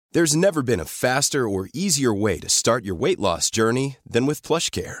There's never been a faster or easier way to start your weight loss journey than with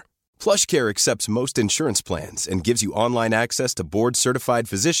PlushCare. PlushCare accepts most insurance plans and gives you online access to board-certified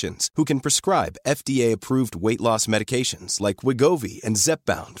physicians who can prescribe FDA-approved weight loss medications like Wegovy and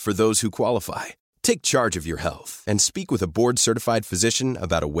Zepbound for those who qualify. Take charge of your health and speak with a board-certified physician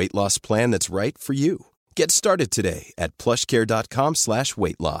about a weight loss plan that's right for you. Get started today at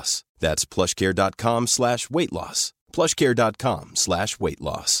plushcare.com/weight-loss. That's plushcare.com/weight-loss.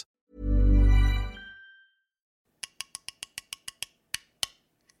 plushcare.com/weight-loss.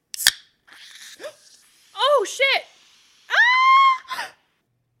 Oh, shit! Ah!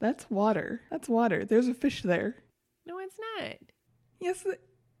 That's water. That's water. There's a fish there. No, it's not. Yes.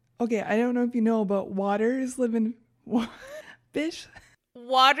 Okay, I don't know if you know, but waters live in fish.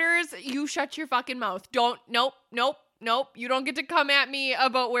 Waters, you shut your fucking mouth. Nope. You don't get to come at me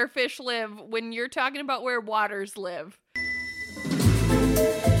about where fish live when you're talking about where waters live.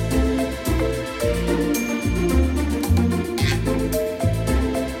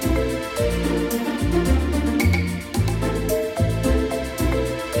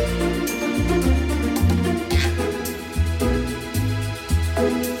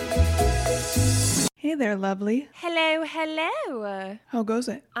 Hey there, lovely. Hello. How goes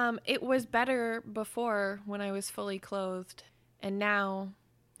it? It was better before when I was fully clothed, and now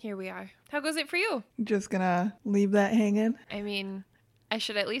here we are. How goes it for you? Just gonna leave that hanging? I mean, I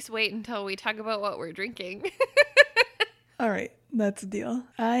should at least wait until we talk about what we're drinking. All right, that's a deal.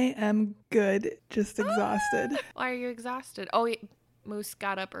 I am good, just exhausted. Why are you exhausted? Oh, Moose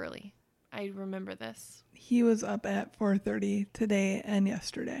got up early. I remember this. He was up at 4:30 today and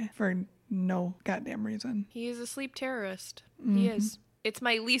yesterday for no goddamn reason. He is a sleep terrorist. Mm-hmm. He is. It's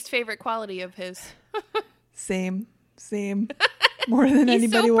my least favorite quality of his. Same. More than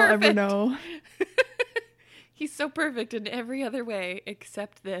anybody so will ever know. He's so perfect in every other way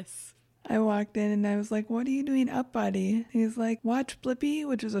except this. I walked in and I was like, "What are you doing up, buddy?" He's like, "Watch Blippi,"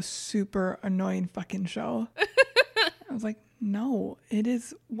 which is a super annoying fucking show. I was like, "No,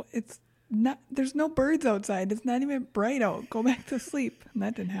 it's not. There's no birds outside. It's not even bright out. Go back to sleep." And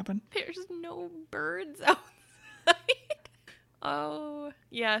that didn't happen. There's no birds outside. Oh,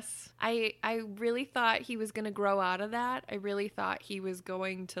 yes. I really thought he was going to grow out of that. I really thought he was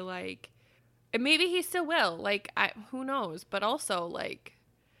going to, like, and maybe he still will. Like, who knows? But also, like,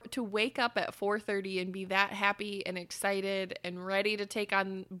 to wake up at 4:30 and be that happy and excited and ready to take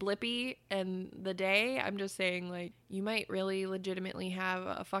on Blippi and the day, I'm just saying, like, you might really legitimately have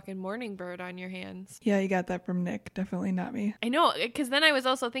a fucking morning bird on your hands. Yeah, you got that from Nick. Definitely not me. I know, because then I was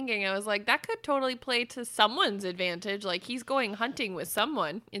also thinking, I was like, that could totally play to someone's advantage. Like, he's going hunting with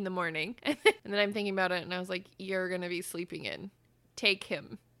someone in the morning. And then I'm thinking about it, and I was like, you're going to be sleeping in. Take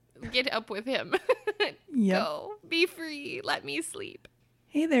him. Get up with him. Yep. Go. Be free. Let me sleep.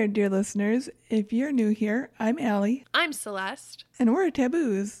 Hey there, dear listeners. If you're new here, I'm Allie. I'm Celeste. And we're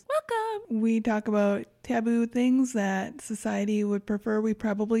Taboos. Welcome. We talk about taboo things that society would prefer we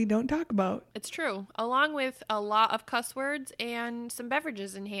probably don't talk about. It's true. Along with a lot of cuss words and some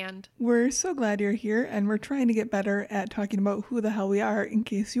beverages in hand. We're so glad you're here, and we're trying to get better at talking about who the hell we are in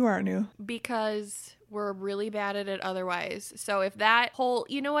case you are new. Because we're really bad at it otherwise. So if that whole,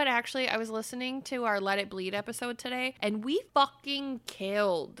 you know what, actually, I was listening to our Let It Bleed episode today, and we fucking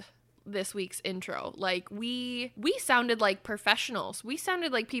killed this week's intro. Like, we sounded like professionals. We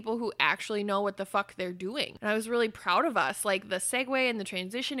sounded like people who actually know what the fuck they're doing. And I was really proud of us. Like, the segue and the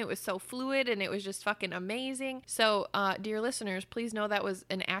transition, it was so fluid and it was just fucking amazing. So, dear listeners, please know that was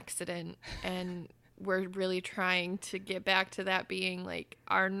an accident, and we're really trying to get back to that being, like,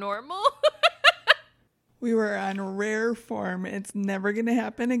 our normal. We were on rare form. It's never going to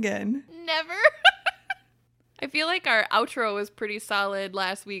happen again. Never. I feel like our outro was pretty solid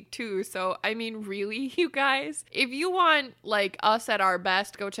last week too. So, I mean, really, you guys, if you want, like, us at our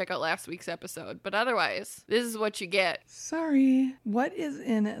best, go check out last week's episode. But otherwise, this is what you get. Sorry. What is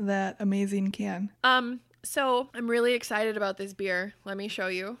in that amazing can? So I'm really excited about this beer. Let me show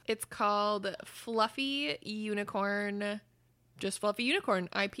you. It's called Fluffy Unicorn. Just Fluffy Unicorn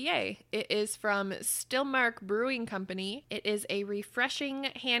IPA. It is from Stillmark Brewing Company. It is a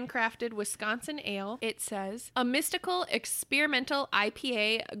refreshing, handcrafted Wisconsin ale. It says, a mystical, experimental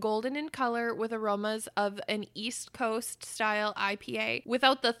IPA, golden in color with aromas of an East Coast style IPA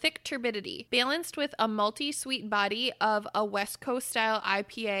without the thick turbidity, balanced with a malty sweet body of a West Coast style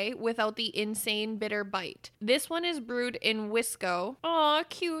IPA without the insane bitter bite. This one is brewed in Wisco. Aw,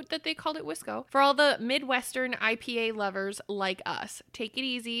 cute that they called it Wisco. For all the Midwestern IPA lovers like us. Take it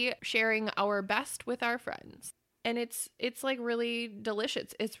easy, sharing our best with our friends. and it's like really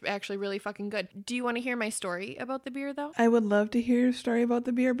delicious. It's actually really fucking good. Do you want to hear my story about the beer though? I would love to hear your story about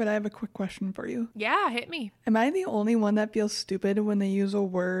the beer, but I have a quick question for you. Yeah, hit me. Am I the only one that feels stupid when they use a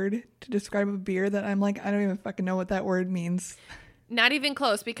word to describe a beer that I'm like, I don't even fucking know what that word means? Not even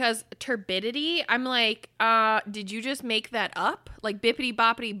close, because turbidity, I'm like, did you just make that up? Like bippity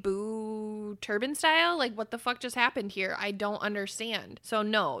boppity boo turbine style? Like what the fuck just happened here? I don't understand. So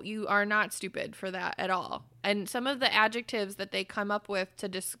no, you are not stupid for that at all. And some of the adjectives that they come up with to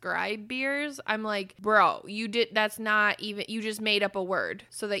describe beers, I'm like, bro, that's not even, you just made up a word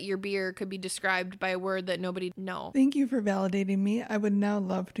so that your beer could be described by a word that nobody know. Thank you for validating me. I would now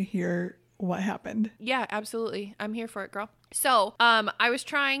love to hear what happened. Yeah, absolutely. I'm here for it, girl. So, I was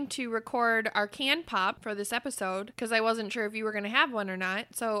trying to record our can pop for this episode because I wasn't sure if you were going to have one or not.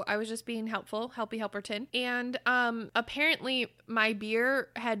 So I was just being helpful, helpy helperton. And, apparently my beer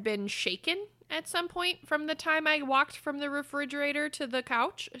had been shaken at some point from the time I walked from the refrigerator to the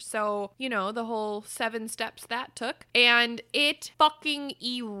couch. So, you know, the whole 7 steps that took. And it fucking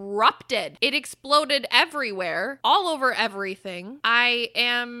erupted. It exploded everywhere, all over everything. I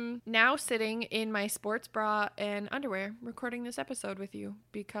am now sitting in my sports bra and underwear recording this episode with you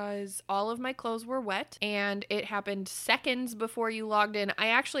because all of my clothes were wet and it happened seconds before you logged in. I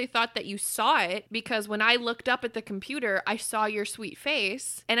actually thought that you saw it because when I looked up at the computer, I saw your sweet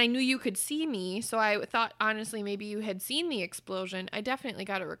face and I knew you could see me. So I thought, honestly, maybe you had seen the explosion. I definitely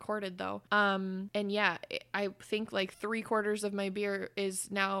got it recorded, though. And yeah, I think like 3/4 of my beer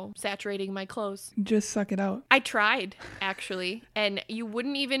is now saturating my clothes. Just suck it out. I tried, actually, and you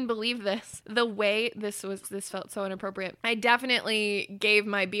wouldn't even believe this. The way this felt so inappropriate. I definitely gave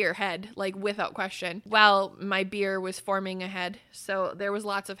my beer head, like without question, while my beer was forming a head. So there was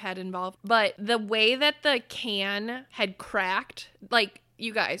lots of head involved. But the way that the can had cracked, like,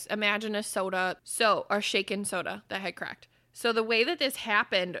 you guys, imagine a shaken soda that had cracked. So the way that this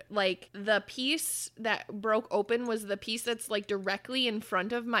happened, like the piece that broke open was the piece that's like directly in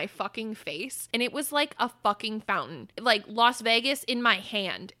front of my fucking face. And it was like a fucking fountain, like Las Vegas in my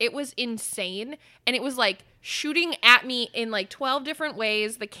hand. It was insane. And it was like shooting at me in like 12 different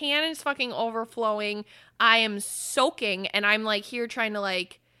ways. The can is fucking overflowing. I am soaking and I'm like here trying to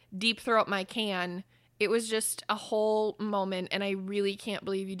like deep throat my can. It was just a whole moment, and I really can't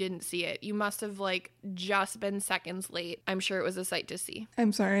believe you didn't see it. You must have, like, just been seconds late. I'm sure it was a sight to see.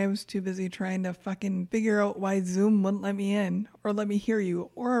 I'm sorry, I was too busy trying to fucking figure out why Zoom wouldn't let me in, or let me hear you,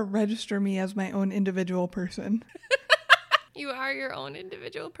 or register me as my own individual person. You are your own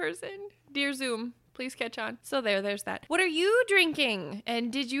individual person. Dear Zoom, please catch on. So there's that. What are you drinking?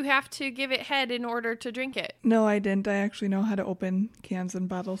 And did you have to give it head in order to drink it? No, I didn't. I actually know how to open cans and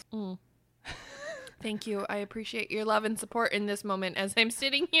bottles. Thank you. I appreciate your love and support in this moment as I'm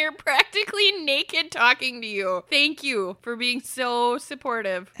sitting here practically naked talking to you. Thank you for being so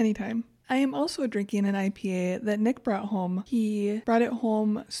supportive. Anytime. I am also drinking an IPA that Nick brought home. He brought it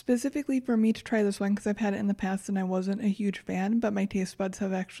home specifically for me to try this one because I've had it in the past and I wasn't a huge fan, but my taste buds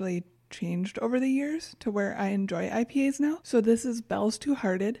have actually changed over the years to where I enjoy IPAs now. So this is Bell's Two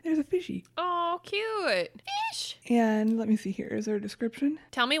Hearted. There's a fishy. Oh, cute. Fish. And let me see here. Is there a description?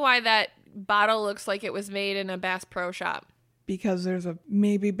 Tell me why that bottle looks like it was made in a Bass Pro Shop. Because there's a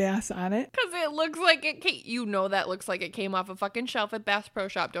maybe bass on it. Because it looks like it came, that looks like it came off a fucking shelf at Bass Pro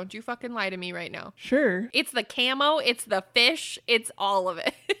Shop. Don't you fucking lie to me right now. Sure. It's the camo, it's the fish, it's all of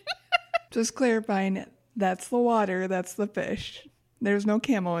it. Just clarifying, that's the water, that's the fish. There's no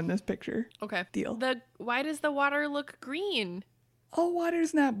camo in this picture. Okay. Deal. Why does the water look green? All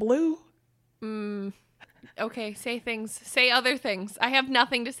water's not blue. Okay, say other things. I have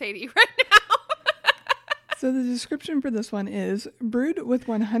nothing to say to you right now. So the description for this one is, brewed with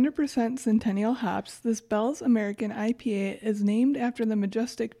 100% Centennial hops, this Bell's American IPA is named after the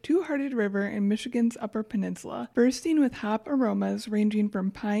majestic Two-Hearted River in Michigan's Upper Peninsula, bursting with hop aromas ranging from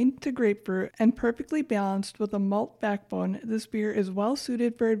pine to grapefruit and perfectly balanced with a malt backbone. This beer is well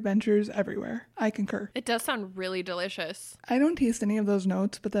suited for adventures everywhere. I concur. It does sound really delicious. I don't taste any of those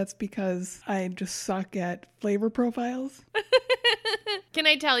notes, but that's because I just suck at flavor profiles. Can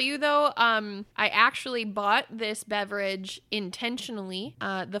I tell you, though, I actually bought this beverage intentionally,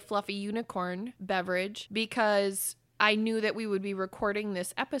 the Fluffy Unicorn beverage, because I knew that we would be recording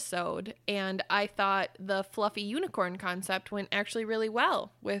this episode, and I thought the Fluffy Unicorn concept went actually really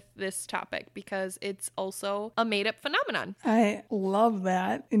well with this topic because it's also a made-up phenomenon. I love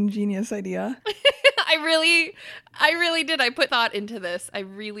that ingenious idea. I really did. I put thought into this. I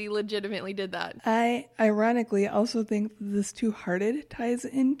really legitimately did that. I ironically also think this two-hearted ties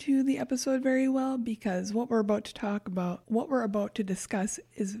into the episode very well, because what we're about to talk about, what we're about to discuss,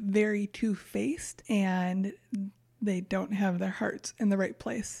 is very two-faced, and they don't have their hearts in the right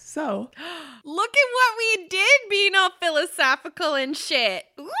place. So look at what we did, being all philosophical and shit.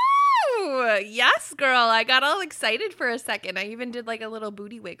 Ooh, yes, girl. I got all excited for a second. I even did like a little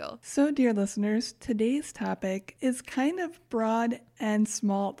booty wiggle. So, dear listeners, today's topic is kind of broad and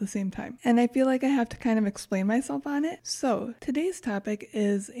small at the same time, and I feel like I have to kind of explain myself on it. So, today's topic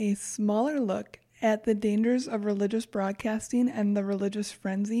is a smaller look at the dangers of religious broadcasting and the religious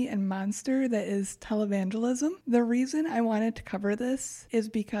frenzy and monster that is televangelism. The reason I wanted to cover this is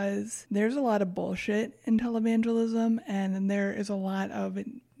because there's a lot of bullshit in televangelism, and there is a lot of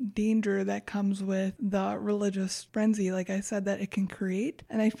danger that comes with the religious frenzy, like I said, that it can create.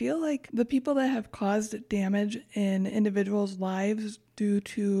 And I feel like the people that have caused damage in individuals' lives due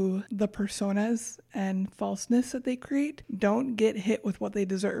to the personas and falseness that they create don't get hit with what they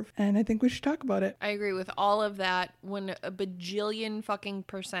deserve. And I think we should talk about it. I agree with all of that, a bajillion fucking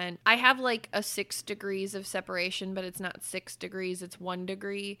percent. I have like a 6 degrees of separation, but it's not 6 degrees, it's 1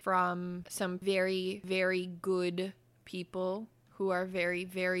 degree from some very, very good people who are very,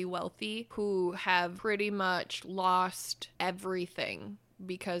 very wealthy, who have pretty much lost everything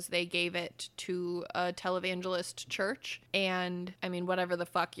because they gave it to a televangelist church. And I mean, whatever the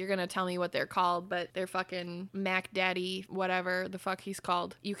fuck, you're gonna tell me what they're called, but they're fucking Mac Daddy, whatever the fuck he's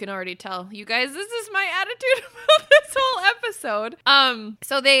called. You can already tell. You guys, this is my attitude about this whole episode.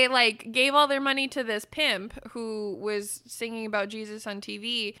 So they like gave all their money to this pimp who was singing about Jesus on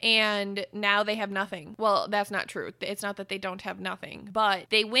TV, and now they have nothing. Well, that's not true. It's not that they don't have nothing,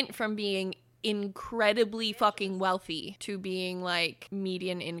 but they went from being incredibly fucking wealthy to being like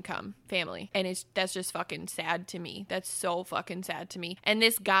median income family, and that's just fucking sad to me. That's so fucking sad to me. And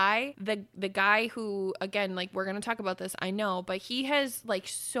this guy, the guy who, again, like, we're gonna talk about this, I know, but he has like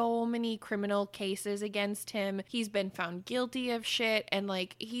so many criminal cases against him. He's been found guilty of shit, and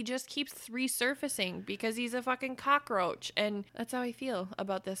like he just keeps resurfacing because he's a fucking cockroach. And that's how I feel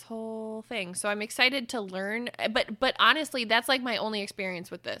about this whole thing. So I'm excited to learn, but honestly, that's like my only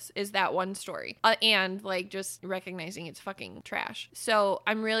experience with this is that one story. And like just recognizing it's fucking trash. So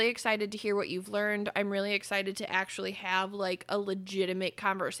I'm really excited to hear what you've learned. I'm really excited to actually have like a legitimate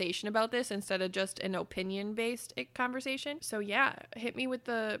conversation about this instead of just an opinion based conversation. So yeah, hit me with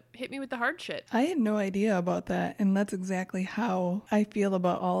the hard shit. I had no idea about that, and that's exactly how I feel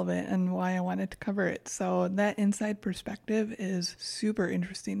about all of it and why I wanted to cover it. So that inside perspective is super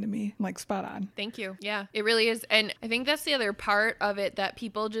interesting to me, like spot on. Thank you. Yeah, it really is. And I think that's the other part of it that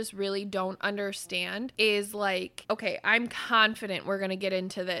people just really don't understand is like, okay, I'm confident we're going to get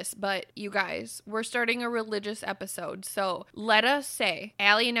into this, but you guys, we're starting a religious episode. So let us say,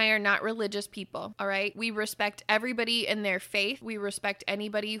 Allie and I are not religious people, all right? We respect everybody in their faith. We respect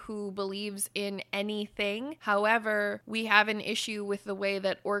anybody who believes in anything. However, we have an issue with the way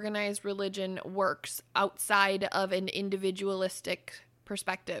that organized religion works outside of an individualistic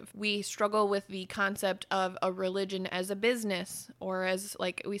perspective. We struggle with the concept of a religion as a business, or as,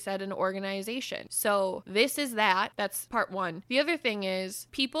 like we said, an organization. So this is that. That's part one. The other thing is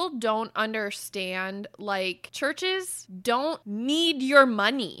people don't understand, like, churches don't need your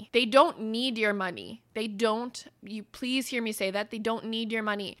money. They don't need your money. They don't, you please hear me say that, they don't need your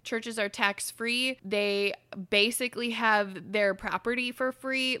money. Churches are tax-free. They basically have their property for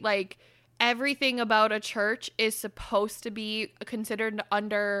free. Like, everything about a church is supposed to be considered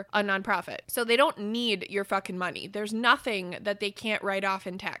under a nonprofit. So they don't need your fucking money. There's nothing that they can't write off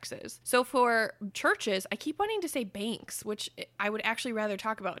in taxes. So for churches, I keep wanting to say banks, which I would actually rather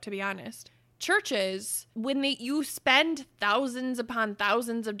talk about, to be honest. Churches, when you spend thousands upon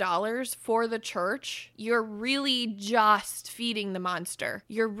thousands of dollars for the church, you're really just feeding the monster.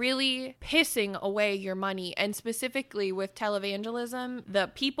 You're really pissing away your money. And specifically with televangelism, the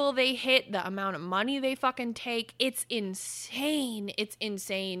people they hit, the amount of money they fucking take, it's insane. It's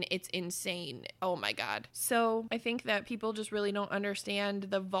insane. It's insane. Oh my God. So I think that people just really don't understand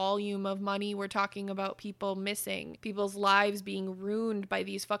the volume of money we're talking about, people missing, people's lives being ruined by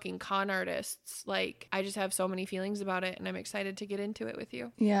these fucking con artists. Like, I just have so many feelings about it, and I'm excited to get into it with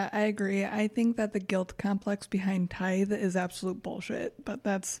you. Yeah, I agree. I think that the guilt complex behind tithe is absolute bullshit, but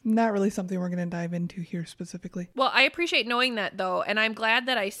that's not really something we're going to dive into here specifically. Well, I appreciate knowing that, though, and I'm glad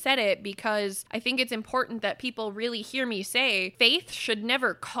that I said it because I think it's important that people really hear me say faith should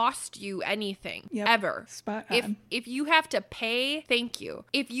never cost you anything, ever. Spot on. If you have to pay, thank you.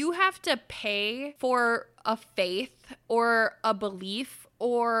 If you have to pay for a faith or a belief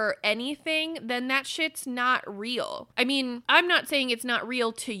or anything, then that shit's not real. I mean, I'm not saying it's not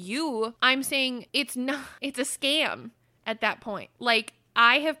real to you. I'm saying it's not, it's a scam at that point. Like,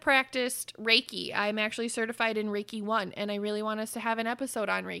 I have practiced Reiki. I'm actually certified in Reiki 1, and I really want us to have an episode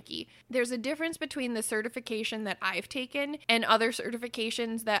on Reiki. There's a difference between the certification that I've taken and other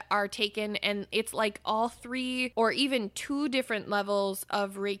certifications that are taken, and it's like all 3 or even 2 different levels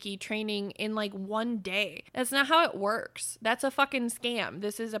of Reiki training in like one day. That's not how it works. That's a fucking scam.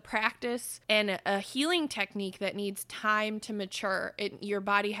 This is a practice and a healing technique that needs time to mature. Your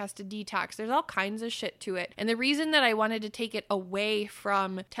body has to detox. There's all kinds of shit to it. And the reason that I wanted to take it away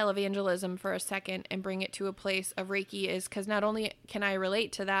from televangelism for a second and bring it to a place of Reiki is because not only can I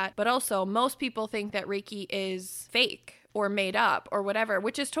relate to that, but also most people think that Reiki is fake or made up or whatever,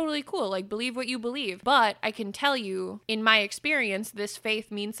 which is totally cool. Like, believe what you believe. But I can tell you, in my experience, this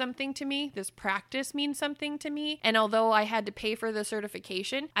faith means something to me. This practice means something to me. And although I had to pay for the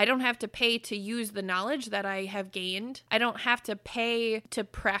certification, I don't have to pay to use the knowledge that I have gained. I don't have to pay to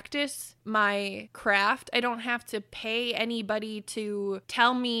practice my craft. I don't have to pay anybody to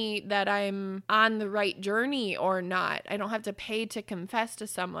tell me that I'm on the right journey or not. I don't have to pay to confess to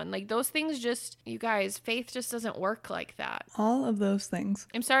someone. Like, those things just, you guys, faith just doesn't work like that. All of those things.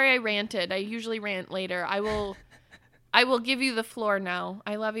 I'm sorry I ranted. I usually rant later. I will give you the floor now.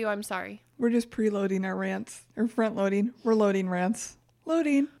 I love you. I'm sorry. We're just preloading our rants, or front loading. We're loading rants.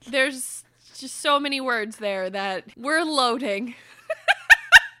 Loading. There's just so many words there that we're loading.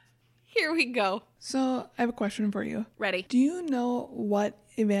 Here we go. So I have a question for you. Ready. Do you know what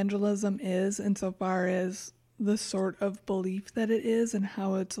evangelism is insofar as the sort of belief that it is and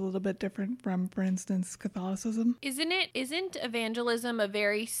how it's a little bit different from, for instance, Catholicism? Isn't evangelism a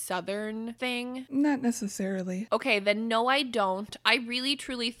very Southern thing? Not necessarily. Okay, then no, I don't. I really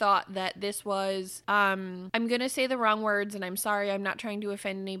truly thought that this was, I'm gonna say the wrong words and I'm sorry, I'm not trying to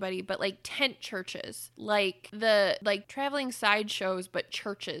offend anybody, but like tent churches, like traveling sideshows, but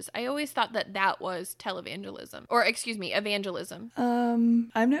churches. I always thought that was televangelism, or excuse me, evangelism. I'm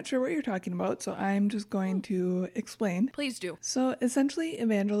not sure what you're talking about, so I'm just going to explain. Please do. So essentially,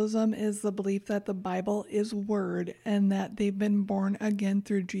 evangelism is the belief that the Bible is word and that they've been born again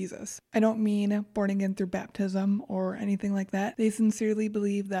through Jesus. I don't mean born again through baptism or anything like that. They sincerely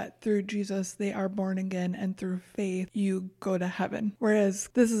believe that through Jesus they are born again, and through faith you go to heaven. Whereas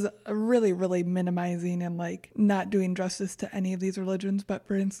this is really, really minimizing and like not doing justice to any of these religions. But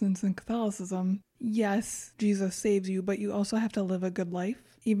for instance, in Catholicism, yes, Jesus saves you, but you also have to live a good life.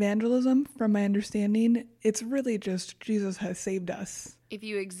 Evangelism, from my understanding, it's really just Jesus has saved us. If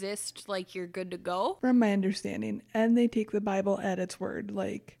you exist, like, you're good to go? From my understanding. And they take the Bible at its word.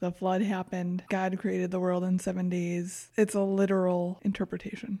 Like, the flood happened, God created the world in 7 days. It's a literal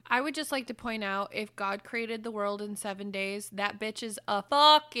interpretation. I would just like to point out, if God created the world in 7 days, that bitch is a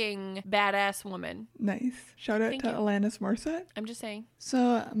fucking badass woman. Nice. Shout out Thank to you. Alanis Morissette. I'm just saying.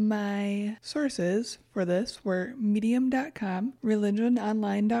 So my sources for this were medium.com,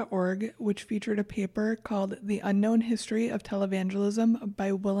 religiononline.org, which featured a paper called The Unknown History of Televangelism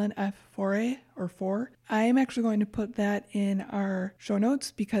by Willem F. Foray, or Four. I am actually going to put that in our show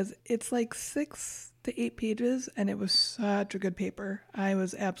notes because it's like 6 to 8 pages, and it was such a good paper. I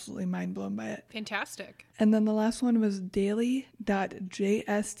was absolutely mind blown by it. Fantastic. And then the last one was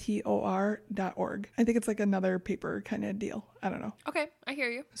daily.jstor.org. I think it's like another paper kind of deal. I don't know. Okay, I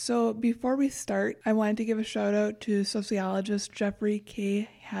hear you. So before we start, I wanted to give a shout out to sociologist Jeffrey K.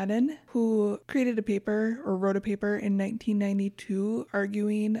 Haddon, who created a paper or wrote a paper in 1992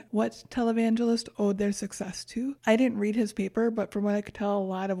 arguing what televangelists owed their success to. I didn't read his paper, but from what I could tell, a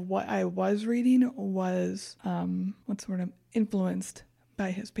lot of what I was reading was, influenced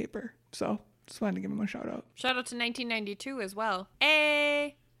by his paper. So just wanted to give him a shout out. Shout out to 1992 as well.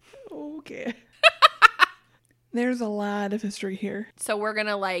 Hey! Okay. There's a lot of history here. So we're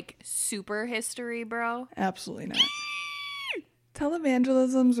gonna like super history, bro? Absolutely not.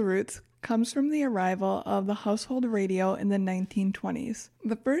 Televangelism's roots comes from the arrival of the household radio in the 1920s.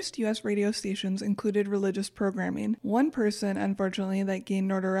 The first U.S. radio stations included religious programming. One person, unfortunately, that gained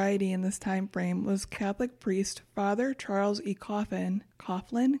notoriety in this time frame was Catholic priest Father Charles E. Coughlin,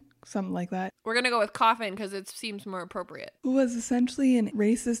 something like that. We're gonna go with coffin because it seems more appropriate. Who was essentially an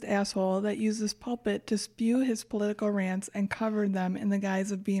racist asshole that used his pulpit to spew his political rants and covered them in the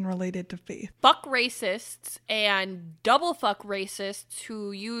guise of being related to faith. Fuck racists and double fuck racists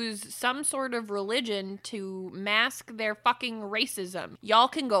who use some sort of religion to mask their fucking racism. Y'all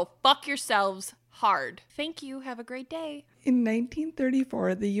can go fuck yourselves hard. Thank you. Have a great day. In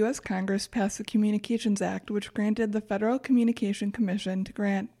 1934, the U.S. Congress passed the Communications Act, which granted the Federal Communication Commission to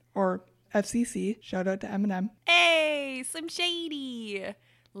grant, or FCC. Shout out to Eminem. Hey, Slim Shady.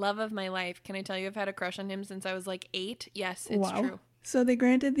 Love of my life. Can I tell you I've had a crush on him since I was like 8? Yes, it's true. So they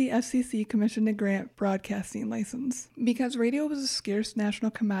granted the FCC permission to grant broadcasting license. Because radio was a scarce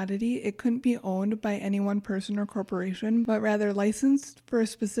national commodity, it couldn't be owned by any one person or corporation, but rather licensed for a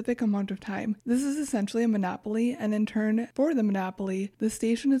specific amount of time. This is essentially a monopoly, and in turn, for the monopoly, the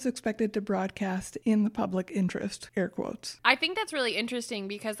station is expected to broadcast in the public interest, air quotes. I think that's really interesting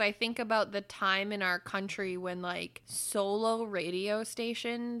because I think about the time in our country when like solo radio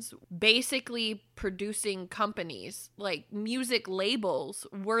stations basically producing companies like music labels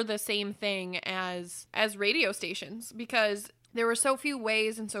were the same thing as radio stations, because there were so few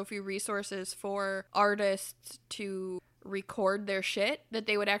ways and so few resources for artists to record their shit that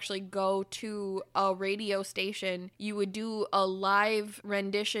they would actually go to a radio station. You would do a live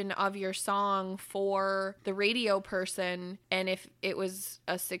rendition of your song for the radio person, and if it was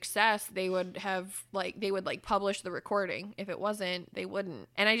a success, they would publish the recording. If it wasn't, they wouldn't.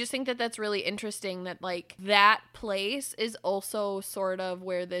 And I just think that that's really interesting that like that place is also sort of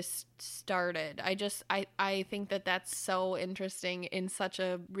where this started. I think that that's so interesting in such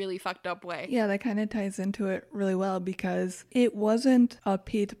a really fucked up way. Yeah, that kind of ties into it really well because it wasn't a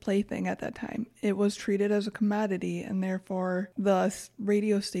pay-to-play thing at that time. It was treated as a commodity, and therefore the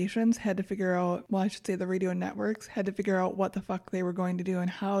radio stations had to figure out, well, I should say the radio networks had to figure out what the fuck they were going to do and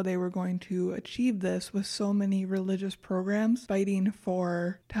how they were going to achieve this with so many religious programs fighting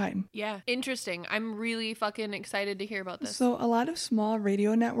for time. Yeah, interesting. I'm really fucking excited to hear about this. So a lot of small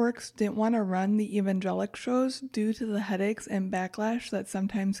radio networks didn't want to run the evangelic shows due to the headaches and backlash that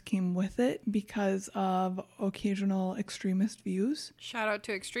sometimes came with it because of occasional extremist views. Shout out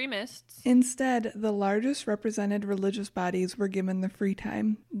to extremists. Instead, the largest represented religious bodies were given the free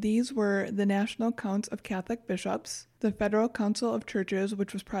time. These were the National Council of Catholic Bishops, the Federal Council of Churches,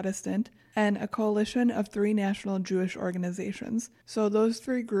 which was Protestant, and a coalition of 3 national Jewish organizations. So those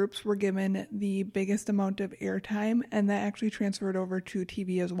 3 groups were given the biggest amount of airtime, and that actually transferred over to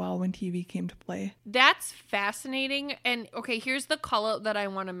TV as well when TV came to play. That's fascinating. And okay, here's the call out that I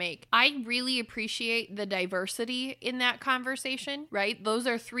want to make. I really appreciate the diversity in that conversation, right? Those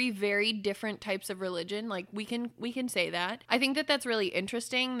are 3 very different types of religion. Like we can say that. I think that that's really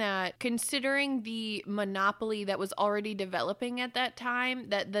interesting that considering the monopoly that was already developing at that time,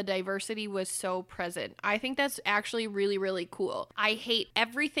 that the diversity was so present. I think that's actually really, really cool. I hate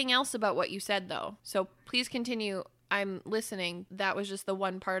everything else about what you said though. So please continue. I'm listening. That was just the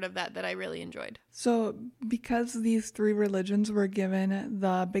one part of that I really enjoyed. So because these 3 religions were given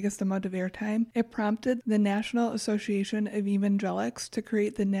the biggest amount of airtime, it prompted the National Association of Evangelics to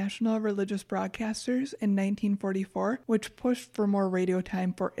create the National Religious Broadcasters in 1944, which pushed for more radio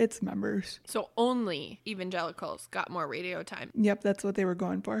time for its members. So only evangelicals got more radio time. Yep, that's what they were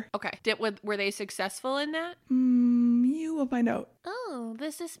going for. Okay. Were they successful in that? You will find out. Oh,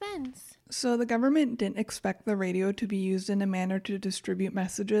 the suspense. So the government didn't expect the radio to be used in a manner to distribute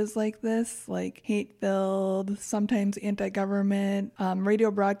messages like this, like hate-filled, sometimes anti-government.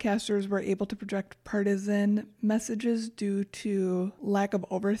 Radio broadcasters were able to project partisan messages due to lack of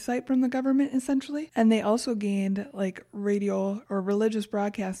oversight from the government, essentially. And they also gained, like, radio or religious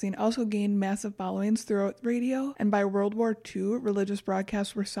broadcasting also gained massive followings throughout radio. And by World War II, religious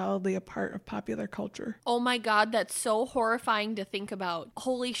broadcasts were solidly a part of popular culture. Oh my God, that's so horrifying to think about.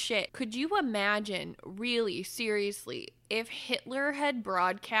 Holy shit. Could you imagine, really, seriously, if Hitler had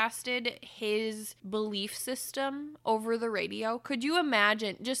broadcasted his belief system over the radio? Could you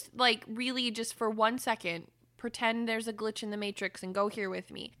imagine, just like really just for 1 second, pretend there's a glitch in the matrix and go here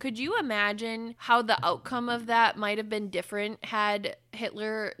with me. Could you imagine how the outcome of that might have been different had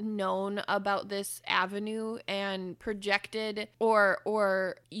Hitler known about this avenue and projected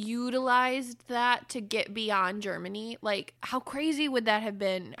or utilized that to get beyond Germany? Like, how crazy would that have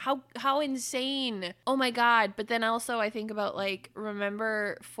been? How insane. Oh my God. But then also I think about, like,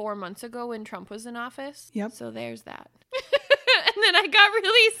 remember 4 months ago when Trump was in office? Yep. So there's that. And then I got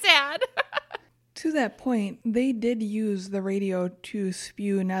really sad. To that point, they did use the radio to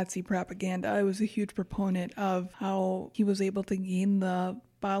spew Nazi propaganda. I was a huge proponent of how he was able to gain the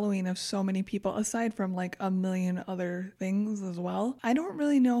following of so many people, aside from like a million other things as well. I don't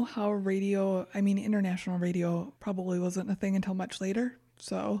really know how international radio probably wasn't a thing until much later.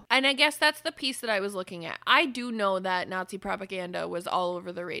 So, and I guess that's the piece that I was looking at. I do know that Nazi propaganda was all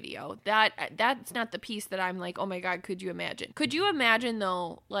over the radio. That's not the piece that I'm like, oh my God, could you imagine? Could you imagine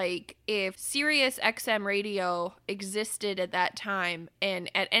though, like if Sirius XM radio existed at that time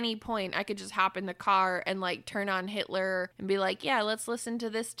and at any point I could just hop in the car and like turn on Hitler and be like, yeah, let's listen to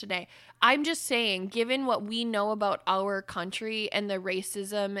this today. I'm just saying, given what we know about our country and the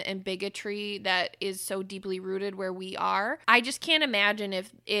racism and bigotry that is so deeply rooted where we are, I just can't imagine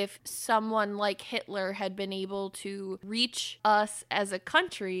if someone like Hitler had been able to reach us as a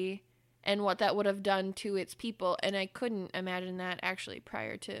country and what that would have done to its people. And I couldn't imagine that actually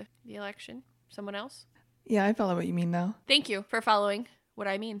prior to the election. Someone else? yeah, I follow what you mean now. Thank you for following what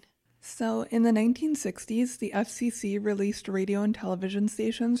I mean. So, in the 1960s, the FCC released radio and television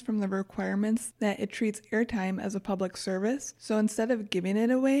stations from the requirements that it treats airtime as a public service. So, instead of giving it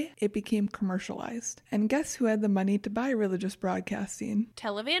away, it became commercialized. And guess who had the money to buy religious broadcasting?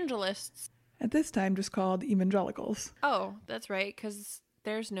 Televangelists. At this time, just called evangelicals. Oh, that's right, because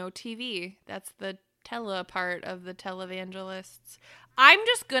there's no TV. That's the tele part of the televangelists. I'm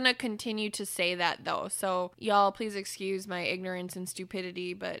just gonna continue to say that though, so y'all please excuse my ignorance and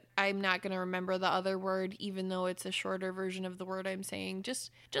stupidity, but I'm not gonna remember the other word even though it's a shorter version of the word I'm saying.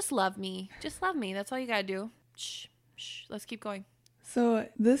 Just love me. Just love me. That's all you gotta do. Shh. Let's keep going. So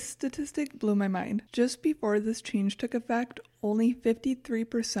this statistic blew my mind. Just before this change took effect, only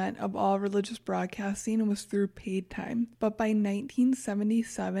 53% of all religious broadcasting was through paid time. But by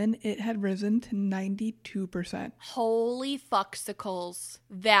 1977, it had risen to 92%. Holy fucksicles.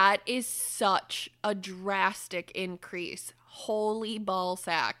 That is such a drastic increase. Holy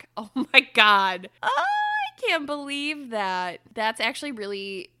ballsack. Oh my God. Oh, I can't believe that. That's actually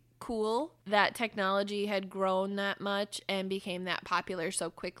really cool that technology had grown that much and became that popular so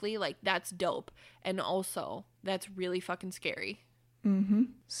quickly. Like, that's dope. And also, that's really fucking scary.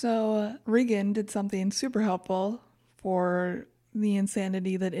 So Reagan did something super helpful for the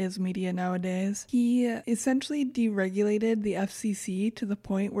insanity that is media nowadays. He essentially deregulated the FCC to the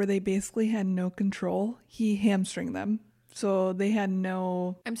point where they basically had no control. He hamstringed them. So they had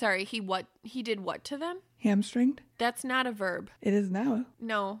no... I'm sorry, he did what to them? Hamstringed? That's not a verb. It is now.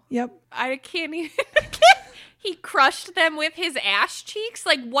 No. Yep. I can't even... He crushed them with his ass cheeks?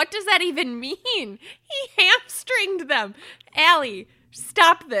 Like, what does that even mean? He hamstringed them. Allie,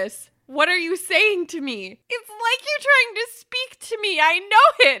 stop this. What are you saying to me? It's like you're trying to speak to me. I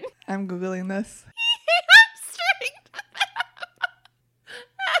know it. I'm Googling this. He hamstringed them.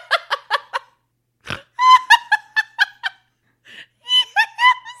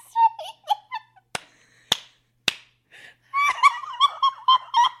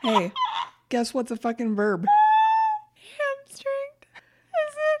 Hey, guess what's a fucking verb? Hamstringed.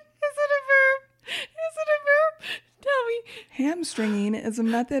 Is it a verb? Is it a verb? Tell me. Hamstringing is a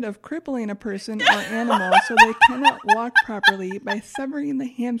method of crippling a person or animal so they cannot walk properly by severing the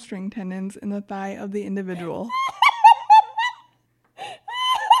hamstring tendons in the thigh of the individual.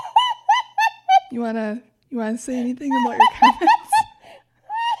 You wanna say anything about your comments?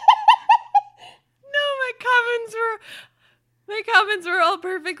 My comments were all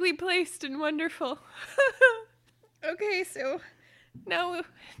perfectly placed and wonderful. Okay, so now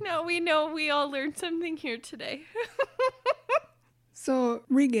we know we all learned something here today. So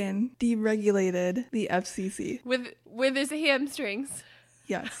Reagan deregulated the FCC. With his hamstrings.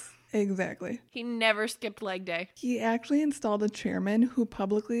 Yes, exactly. He never skipped leg day. He actually installed a chairman who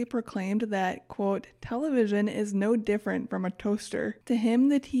publicly proclaimed that, quote, television is no different from a toaster. To him,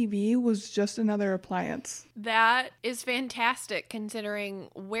 the TV was just another appliance. That is fantastic considering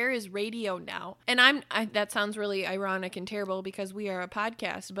where is radio now? And that sounds really ironic and terrible because we are a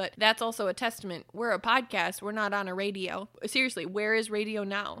podcast, but that's also a testament. We're a podcast. We're not on a radio. Seriously, where is radio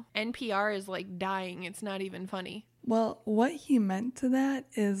now? NPR is like dying. It's not even funny. Well, what he meant to that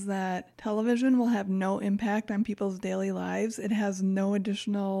is that television will have no impact on people's daily lives. It has no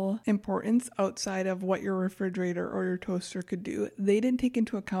additional importance outside of what your refrigerator or your toaster could do. They didn't take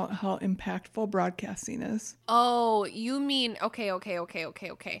into account how impactful broadcasting is. Oh, you mean, okay.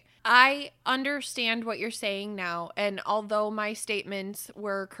 I understand what you're saying now, and although my statements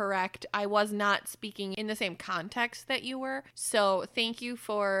were correct, I was not speaking in the same context that you were. So thank you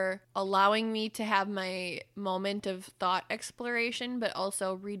for allowing me to have my moment of thought exploration, but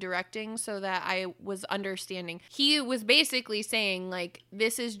also redirecting so that I was understanding. He was basically saying, like,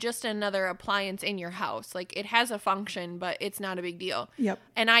 this is just another appliance in your house. Like, it has a function, but it's not a big deal. Yep.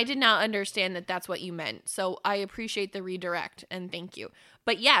 And I did not understand that that's what you meant. So I appreciate the redirect, and thank you.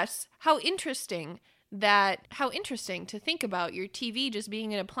 But yes, how interesting to think about your TV just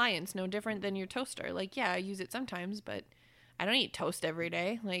being an appliance, no different than your toaster. Like, yeah, I use it sometimes, but I don't eat toast every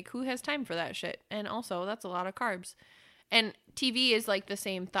day. Like, who has time for that shit? And also, that's a lot of carbs. And TV is like the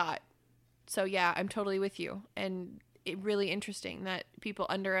same thought. So yeah, I'm totally with you. And really interesting that people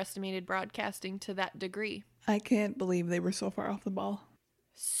underestimated broadcasting to that degree. I can't believe they were so far off the ball.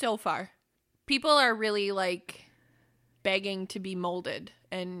 So far. People are really like begging to be molded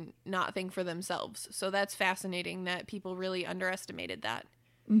and not think for themselves. So that's fascinating that people really underestimated that.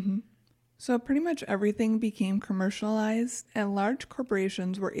 Mm-hmm. So pretty much everything became commercialized, and large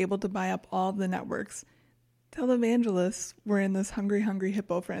corporations were able to buy up all of the networks. Televangelists were in this hungry, hungry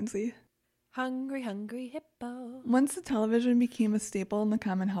hippo frenzy. Hungry, hungry hippo. Once the television became a staple in the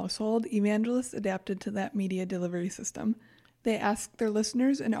common household, evangelists adapted to that media delivery system. They asked their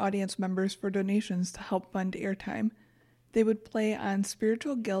listeners and audience members for donations to help fund airtime. They would play on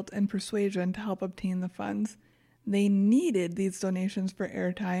spiritual guilt and persuasion to help obtain the funds. They needed these donations for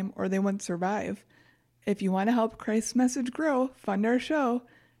airtime or they wouldn't survive. If you want to help Christ's message grow, fund our show.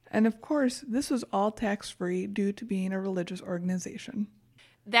 And of course, this was all tax-free due to being a religious organization.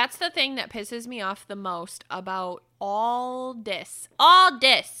 That's the thing that pisses me off the most about all this. All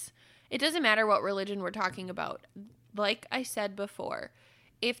this. It doesn't matter what religion we're talking about. Like I said before,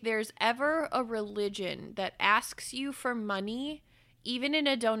 if there's ever a religion that asks you for money, even in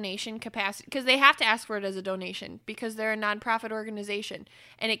a donation capacity, because they have to ask for it as a donation because they're a nonprofit organization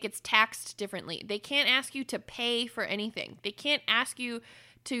and it gets taxed differently. They can't ask you to pay for anything. They can't ask you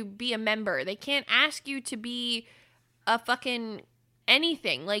to be a member. They can't ask you to be a fucking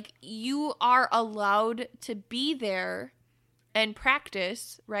anything. Like, you are allowed to be there and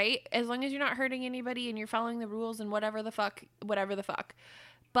practice, right? As long as you're not hurting anybody and you're following the rules and whatever the fuck.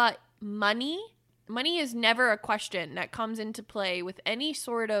 But money is never a question that comes into play with any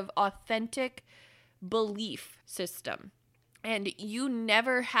sort of authentic belief system. And you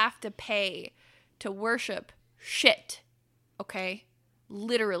never have to pay to worship shit, okay?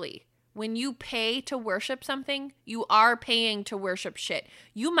 Literally. When you pay to worship something, you are paying to worship shit.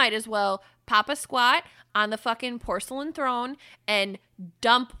 You might as well pop a squat on the fucking porcelain throne and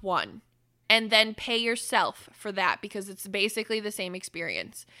dump one. And then pay yourself for that because it's basically the same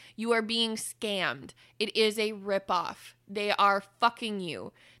experience. You are being scammed. It is a ripoff. They are fucking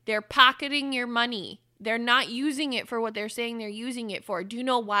you. They're pocketing your money. They're not using it for what they're saying they're using it for. Do you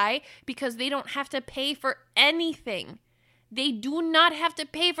know why? Because they don't have to pay for anything. They do not have to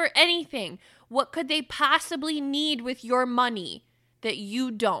pay for anything. What could they possibly need with your money that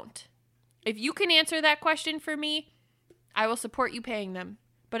you don't? If you can answer that question for me, I will support you paying them.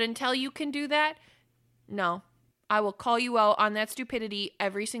 But until you can do that, no. I will call you out on that stupidity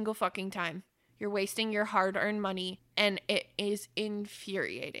every single fucking time. You're wasting your hard-earned money, and it is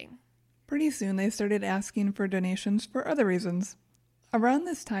infuriating. Pretty soon, they started asking for donations for other reasons. Around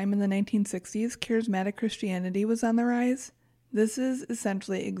this time in the 1960s, charismatic Christianity was on the rise. This is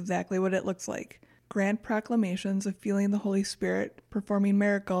essentially exactly what it looks like. Grand proclamations of feeling the Holy Spirit, performing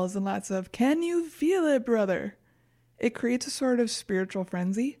miracles, and lots of, "Can you feel it, brother?" It creates a sort of spiritual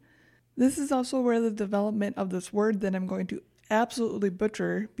frenzy. This is also where the development of this word that I'm going to absolutely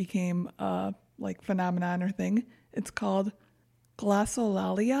butcher became a phenomenon or thing. It's called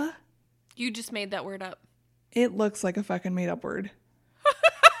glossolalia. You just made that word up. It looks like a fucking made up word.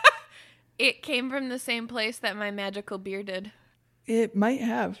 It came from the same place that my magical beer did. It might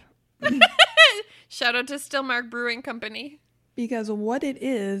have. Shout out to Stillmark Brewing Company. Because what it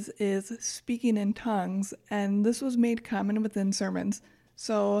is speaking in tongues, and this was made common within sermons.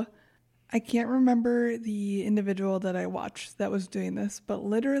 So I can't remember the individual that I watched that was doing this, but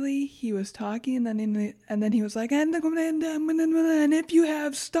literally he was talking and then he was like, and if you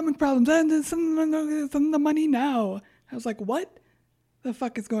have stomach problems, send the money now. I was like, what the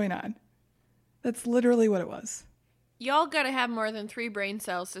fuck is going on? That's literally what it was. Y'all gotta have more than 3 brain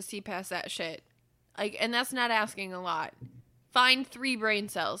cells to see past that shit. And that's not asking a lot. Find 3 brain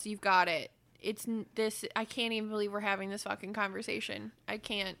cells. You've got it. It's this. I can't even believe we're having this fucking conversation. I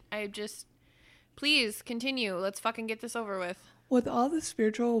can't. Please continue. Let's fucking get this over with. With all the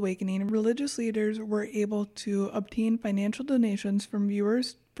spiritual awakening, religious leaders were able to obtain financial donations from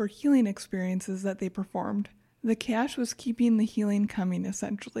viewers for healing experiences that they performed. The cash was keeping the healing coming,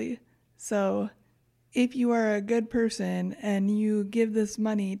 essentially. So, if you are a good person and you give this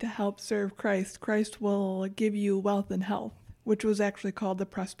money to help serve Christ, Christ will give you wealth and health, which was actually called the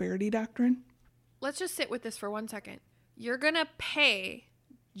prosperity doctrine. Let's just sit with this for 1 second. You're going to pay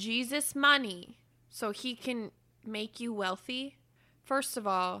Jesus money so he can make you wealthy? First of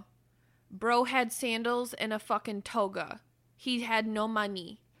all, bro had sandals and a fucking toga. He had no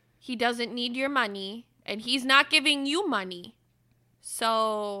money. He doesn't need your money, and he's not giving you money.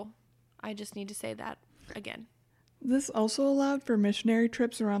 So I just need to say that again. This also allowed for missionary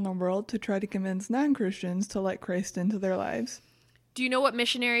trips around the world to try to convince non-Christians to let Christ into their lives. Do you know what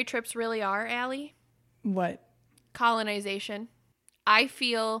missionary trips really are, Allie? What? Colonization. I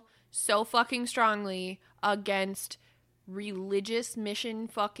feel so fucking strongly against religious mission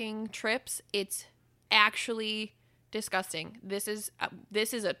fucking trips. It's actually disgusting. This is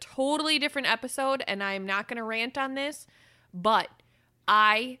a totally different episode, and I'm not going to rant on this, but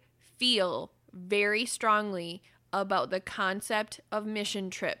I feel very strongly about the concept of mission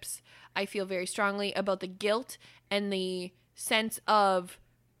trips. I feel very strongly about the guilt and the sense of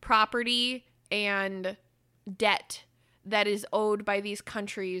property and debt that is owed by these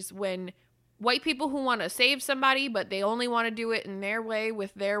countries when white people who want to save somebody, but they only want to do it in their way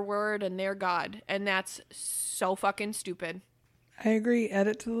with their word and their God. And that's so fucking stupid. I agree. Add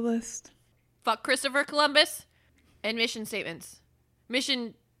it to the list. Fuck Christopher Columbus and mission statements.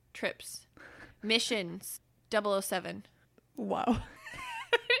 Mission trips. Missions 007. Wow.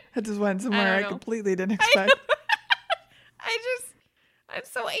 That just went somewhere I know. completely didn't expect. I'm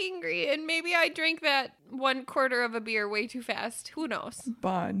so angry, and maybe I drank that 1/4 of a beer way too fast. Who knows?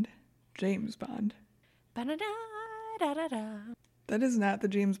 Bond. James Bond. Ba-da-da-da-da-da. That is not the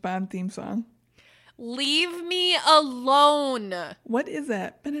James Bond theme song. Leave me alone. What is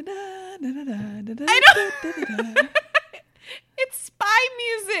that? I know. It's spy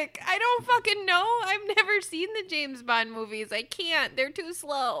music. I don't fucking know. I've never seen the James Bond movies. I can't. They're too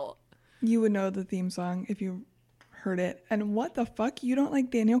slow. You would know the theme song if you heard it. And what the fuck? You don't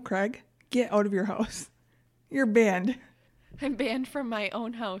like Daniel Craig? Get out of your house. You're banned. I'm banned from my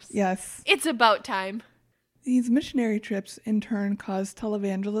own house. Yes. It's about time. These missionary trips in turn caused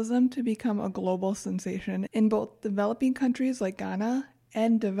televangelism to become a global sensation in both developing countries like Ghana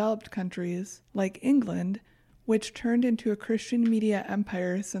and developed countries like England, which turned into a Christian media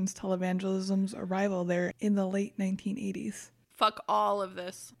empire since televangelism's arrival there in the late 1980s. Fuck all of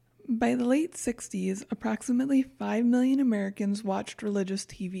this. By the late 60s, approximately 5 million Americans watched religious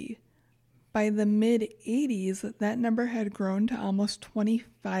TV. By the mid-80s, that number had grown to almost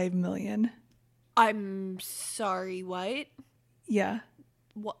 25 million. I'm sorry, what? Yeah.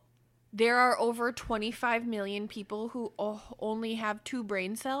 What? There are over 25 million people who only have 2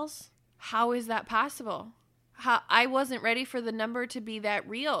 brain cells? How is that possible? I wasn't ready for the number to be that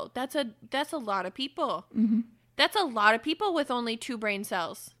real. That's a lot of people. Mm-hmm. That's a lot of people with only 2 brain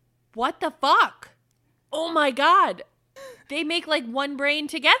cells. What the fuck? Oh my God. They make like 1 brain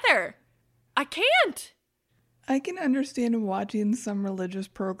together. I can't. I can understand watching some religious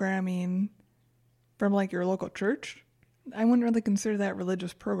programming from like your local church. I wouldn't really consider that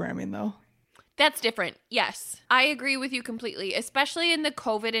religious programming though. That's different. Yes. I agree with you completely, especially in the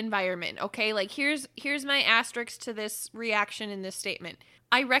COVID environment. Okay, like here's my asterisk to this reaction in this statement.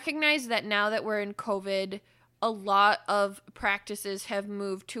 I recognize that now that we're in COVID, a lot of practices have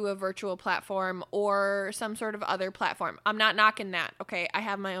moved to a virtual platform or some sort of other platform. I'm not knocking that, okay? I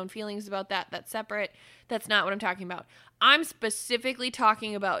have my own feelings about that. That's separate. That's not what I'm talking about. I'm specifically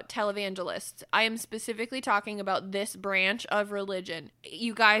talking about televangelists. I am specifically talking about this branch of religion.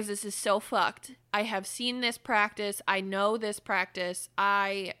 You guys, this is so fucked. I have seen this practice. I know this practice.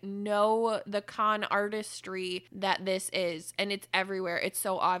 I know the con artistry that this is, and it's everywhere. It's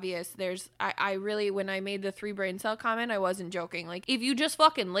so obvious. I really, when I made the 3 brain cell comment, I wasn't joking. Like, if you just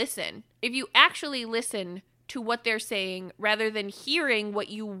fucking listen, if you actually listen to what they're saying rather than hearing what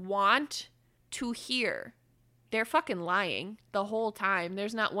you want to hear, they're fucking lying the whole time.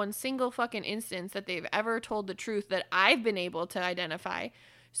 There's not one single fucking instance that they've ever told the truth that I've been able to identify.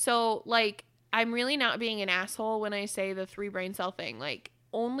 So, like, I'm really not being an asshole when I say the 3 brain cell thing. Like,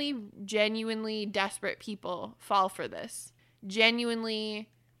 only genuinely desperate people fall for this. Genuinely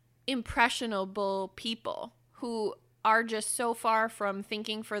impressionable people who are just so far from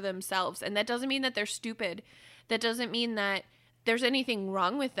thinking for themselves. And that doesn't mean that they're stupid. That doesn't mean that there's anything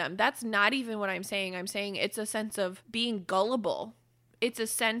wrong with them. That's not even what I'm saying. I'm saying it's a sense of being gullible. It's a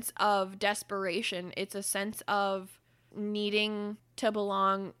sense of desperation. It's a sense of needing to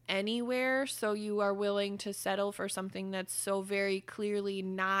belong anywhere, so you are willing to settle for something that's so very clearly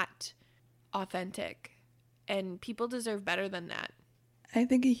not authentic. And people deserve better than that. I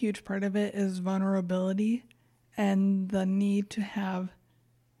think a huge part of it is vulnerability and the need to have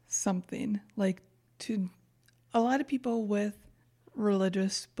something. Like, a lot of people with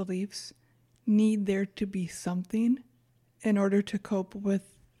religious beliefs need there to be something in order to cope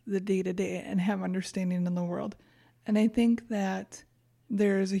with the day-to-day and have understanding in the world. And I think that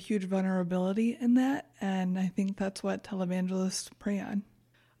there is a huge vulnerability in that, and I think that's what televangelists prey on.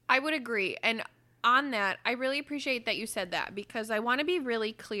 I would agree. And on that, I really appreciate that you said that, because I want to be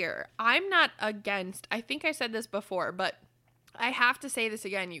really clear. I'm not against, I think I said this before, but I have to say this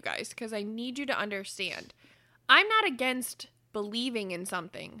again, you guys, because I need you to understand. I'm not against believing in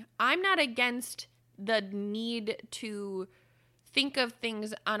something. I'm not against the need to think of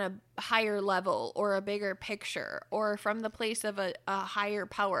things on a higher level or a bigger picture or from the place of a higher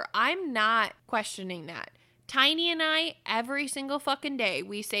power. I'm not questioning that. Tiny and I, every single fucking day,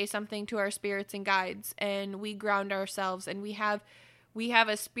 we say something to our spirits and guides, and we ground ourselves, and we have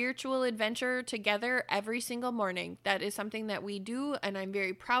a spiritual adventure together every single morning. That is something that we do, and I'm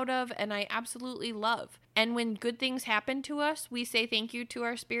very proud of, and I absolutely love. And when good things happen to us, we say thank you to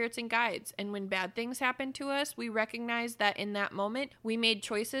our spirits and guides. And when bad things happen to us, we recognize that in that moment, we made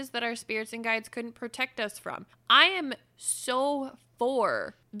choices that our spirits and guides couldn't protect us from. I am so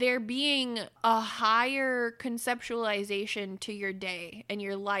for there being a higher conceptualization to your day and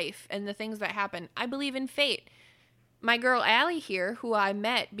your life and the things that happen. I believe in fate. My girl Allie here, who I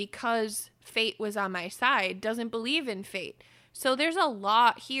met because fate was on my side, doesn't believe in fate. So there's a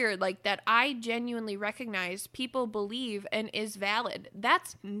lot here like that I genuinely recognize people believe and is valid.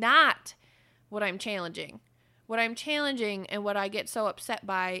 That's not what I'm challenging. What I'm challenging and what I get so upset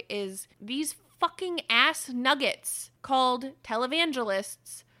by is these fucking ass nuggets called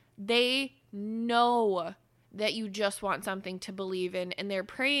televangelists. They know that you just want something to believe in, and they're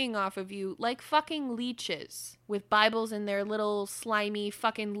preying off of you like fucking leeches with Bibles in their little slimy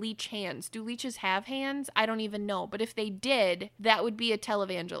fucking leech hands. Do leeches have hands? I don't even know. But if they did, that would be a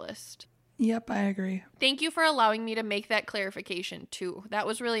televangelist. Yep, I agree. Thank you for allowing me to make that clarification too. That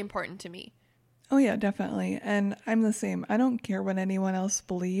was really important to me. Oh yeah, definitely. And I'm the same. I don't care what anyone else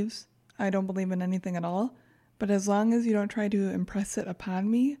believes. I don't believe in anything at all. But as long as you don't try to impress it upon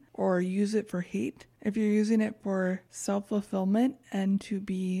me or use it for hate, if you're using it for self-fulfillment and to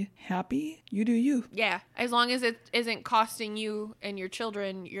be happy, you do you. Yeah, as long as it isn't costing you and your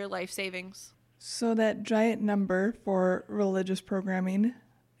children your life savings. So that giant number for religious programming,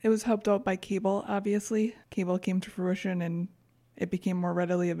 it was helped out by cable, obviously. Cable came to fruition and it became more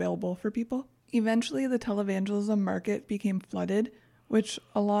readily available for people. Eventually, the televangelism market became flooded, which,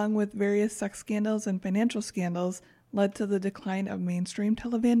 along with various sex scandals and financial scandals, led to the decline of mainstream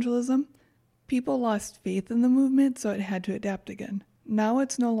televangelism. People lost faith in the movement, so it had to adapt again. Now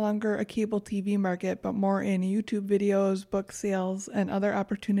it's no longer a cable TV market, but more in YouTube videos, book sales, and other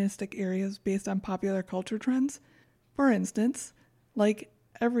opportunistic areas based on popular culture trends. For instance, like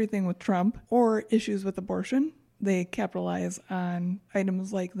everything with Trump or issues with abortion, they capitalize on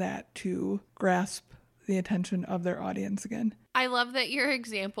items like that to grasp the attention of their audience again. I love that your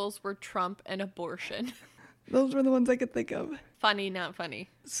examples were Trump and abortion. Those were the ones I could think of. Funny, not funny.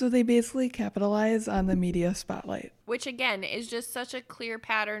 So they basically capitalize on the media spotlight. Which, again, is just such a clear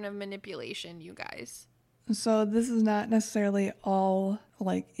pattern of manipulation, you guys. So this is not necessarily all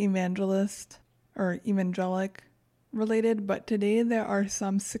like evangelist or evangelic related, but today there are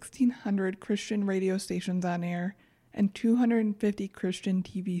some 1,600 Christian radio stations on air and 250 Christian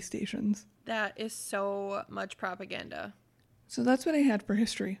TV stations. That is so much propaganda. So that's what I had for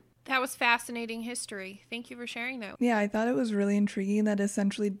history. That was fascinating history. Thank you for sharing that. Yeah, I thought it was really intriguing that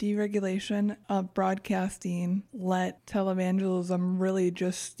essentially deregulation of broadcasting let televangelism really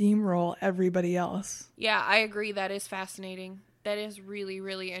just steamroll everybody else. Yeah, I agree. That is fascinating. That is really,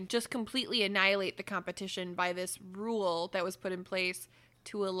 really, and just completely annihilate the competition by this rule that was put in place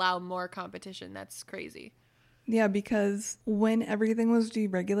to allow more competition. That's crazy. Yeah, because when everything was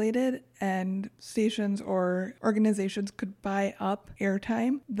deregulated and stations or organizations could buy up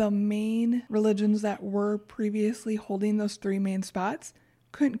airtime, the main religions that were previously holding those three main spots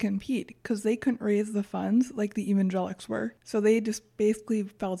couldn't compete because they couldn't raise the funds like the evangelics were. So they just basically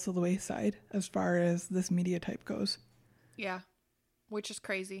fell to the wayside as far as this media type goes. Yeah, which is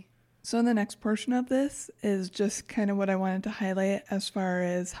crazy. So the next portion of this is just kind of what I wanted to highlight as far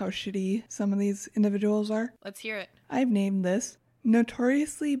as how shitty some of these individuals are. Let's hear it. I've named this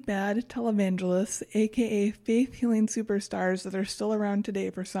Notoriously Bad Televangelists, aka Faith Healing Superstars that are still around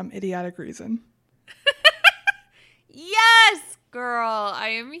today for some idiotic reason. Yes, girl. I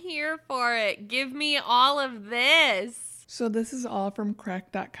am here for it. Give me all of this. So this is all from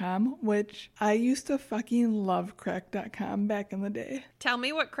Crack.com, which I used to fucking love Crack.com back in the day. Tell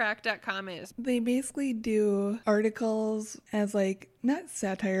me what Crack.com is. They basically do articles as like, not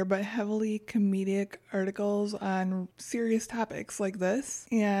satire, but heavily comedic articles on serious topics like this.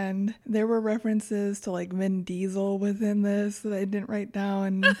 And there were references to like Vin Diesel within this that I didn't write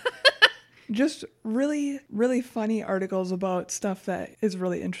down. Just really, really funny articles about stuff that is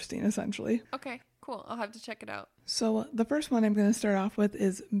really interesting, essentially. Okay. cool. I'll have to check it out. So the first one I'm going to start off with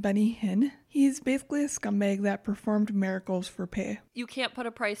is Benny Hinn. He's basically a scumbag that performed miracles for pay. You can't put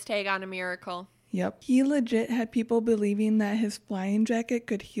a price tag on a miracle. Yep. He legit had people believing that his flying jacket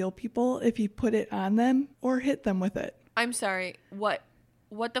could heal people if he put it on them or hit them with it. I'm sorry. What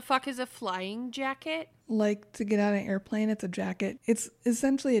the fuck is a flying jacket? Like, to get on an airplane, it's a jacket. It's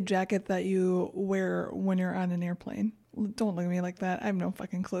essentially a jacket that you wear when you're on an airplane. Don't look at me like that. I have no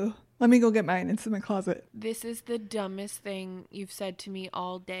fucking clue. Let me go get mine. It's in my closet. This is the dumbest thing you've said to me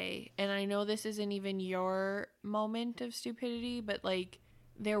all day. And I know this isn't even your moment of stupidity, but like,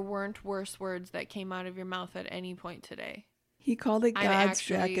 there weren't worse words that came out of your mouth at any point today. He called it God's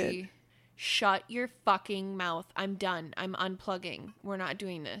jacket. Shut your fucking mouth. I'm done. I'm unplugging. We're not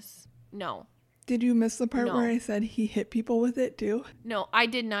doing this. No. Did you miss the part No. where I said he hit people with it too? No, I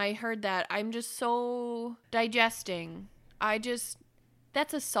didn't. I heard that. I'm just so digesting.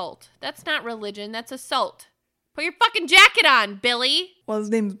 That's assault. That's not religion. That's assault. Put your fucking jacket on, Billy. Well, his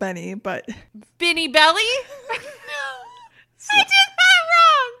name's Benny, but... Benny Belly? I did that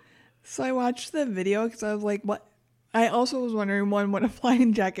wrong. So I watched the video because I was like, what? I also was wondering, one, what a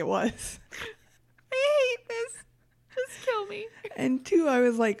flying jacket was. I hate this. Just kill me. And two, I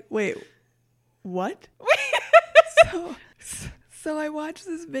was like, wait, what? So I watched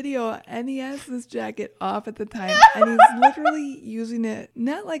this video and he has this jacket off at the time and he's literally using it,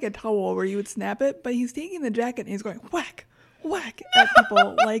 not like a towel where you would snap it, but he's taking the jacket and he's going whack, whack at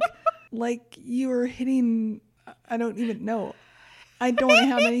people like you were hitting, I don't even know. I don't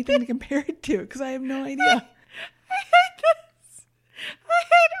have anything to compare it to because I have no idea. I hate this. I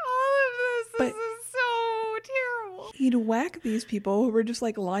hate all of this. But this is so terrible. He'd whack these people who were just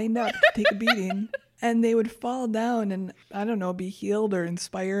like lined up to take a beating. And they would fall down and, I don't know, be healed or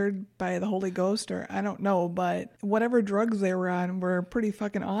inspired by the Holy Ghost or I don't know. But whatever drugs they were on were pretty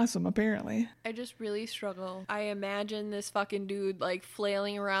fucking awesome, apparently. I just really struggle. I imagine this fucking dude like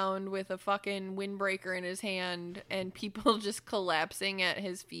flailing around with a fucking windbreaker in his hand and people just collapsing at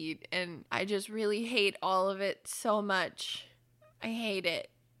his feet. And I just really hate all of it so much. I hate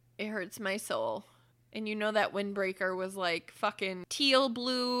it. It hurts my soul. And you know that windbreaker was like fucking teal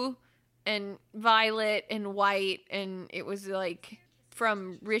blue and violet and white, and it was like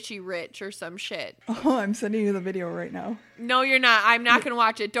from Richie Rich or some shit. Oh, I'm sending you the video right now. No, you're not. I'm not going to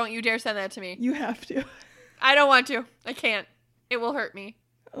watch it. Don't you dare send that to me. You have to. I don't want to. I can't. It will hurt me.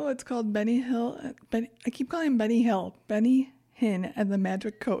 Oh, it's called Benny Hill. I keep calling him Benny Hill. Benny Hinn and the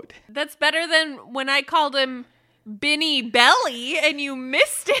Magic Coat. That's better than when I called him Benny Belly and you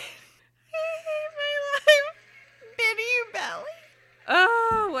missed it. I hate my life. Benny Belly.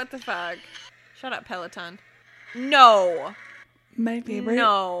 Oh, what the fuck? Shut up, Peloton. No. My favorite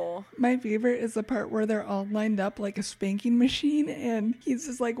is the part where they're all lined up like a spanking machine and he's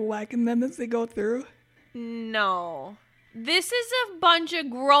just like whacking them as they go through. No. This is a bunch of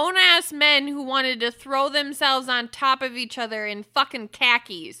grown-ass men who wanted to throw themselves on top of each other in fucking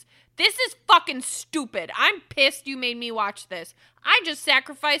khakis. This is fucking stupid. I'm pissed you made me watch this. I just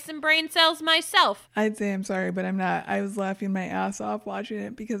sacrificed some brain cells myself. I'd say I'm sorry, but I'm not. I was laughing my ass off watching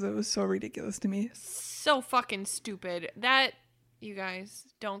it because it was so ridiculous to me. So fucking stupid. That, you guys,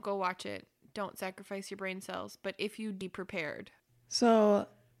 don't go watch it. Don't sacrifice your brain cells. But if you be prepared. So,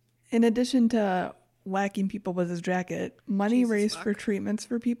 in addition to whacking people with his jacket, money Jesus raised fuck. for treatments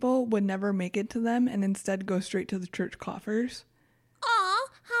for people would never make it to them and instead go straight to the church coffers. Aw,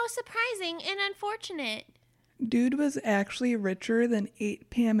 how surprising and unfortunate. Dude was actually richer than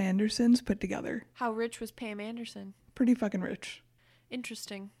 8 Pam Andersons put together. How rich was Pam Anderson? Pretty fucking rich.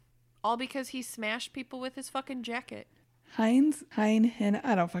 Interesting. All because he smashed people with his fucking jacket. Hein Hinn,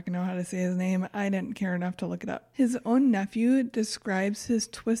 I don't fucking know how to say his name. I didn't care enough to look it up. His own nephew describes his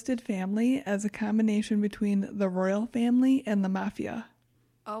twisted family as a combination between the royal family and the mafia.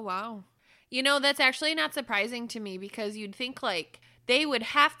 Oh, wow. You know, that's actually not surprising to me because you'd think like they would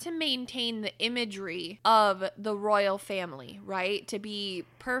have to maintain the imagery of the royal family, right? To be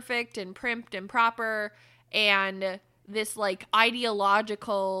perfect and primped and proper and this like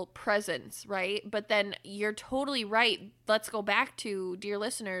ideological presence, right? But then you're totally right. Let's go back to, dear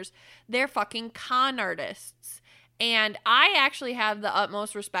listeners, they're fucking con artists. And I actually have the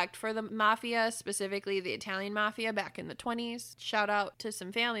utmost respect for the mafia, specifically the Italian mafia back in the 20s. Shout out to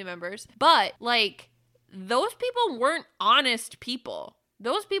some family members. But like, those people weren't honest people.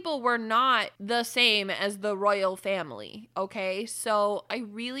 Those people were not the same as the royal family, okay? So I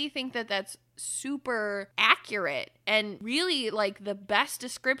really think that that's super accurate and really like the best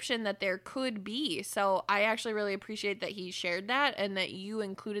description that there could be. So I actually really appreciate that he shared that and that you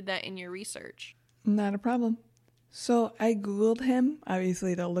included that in your research. Not a problem. So I Googled him,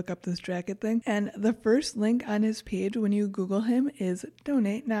 obviously to look up this jacket thing, and the first link on his page when you Google him is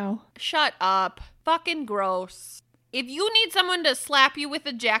donate now. Shut up. Fucking gross. If you need someone to slap you with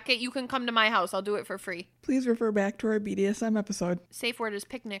a jacket, you can come to my house. I'll do it for free. Please refer back to our BDSM episode. Safe word is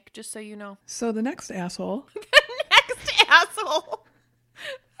picnic, just so you know. So the next asshole. Next asshole.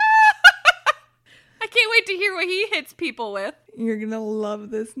 I can't wait to hear what he hits people with. You're going to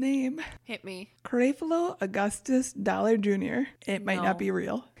love this name. Hit me. Creflo Augustus Dollar Jr. It might No. not be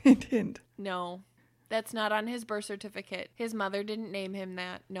real. Hint, hint. No. That's not on his birth certificate. His mother didn't name him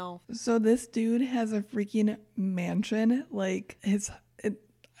that. No. So this dude has a freaking mansion. Like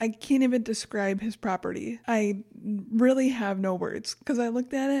I can't even describe his property. I really have no words because I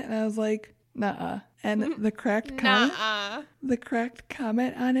looked at it and I was like, nuh-uh. And the cracked comment, Nuh-uh. the cracked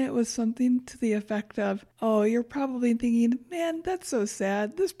comment on it was something to the effect of, oh, you're probably thinking, man, that's so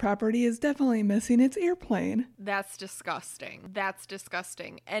sad. This property is definitely missing its airplane. That's disgusting. That's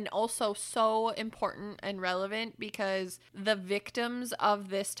disgusting. And also so important and relevant because the victims of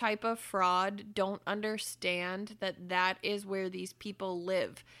this type of fraud don't understand that that is where these people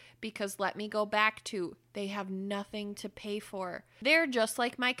live. Because let me go back to, they have nothing to pay for. They're just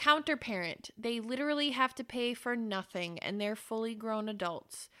like my counterparent. They literally have to pay for nothing, and they're fully grown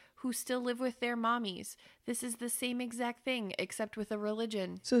adults who still live with their mommies. This is the same exact thing, except with a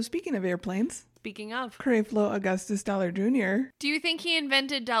religion. So speaking of airplanes, Speaking of, Creflo Augustus Dollar Jr. do you think he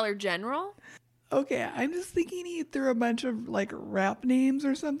invented Dollar General? Okay, I'm just thinking he threw a bunch of like rap names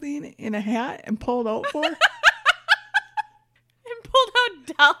or something in a hat and pulled out for. Pulled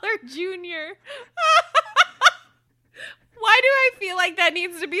out Dollar Junior. Why do I feel like that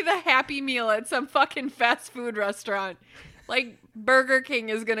needs to be the Happy Meal at some fucking fast food restaurant? Like Burger King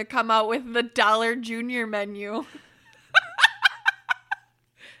is going to come out with the Dollar Junior menu.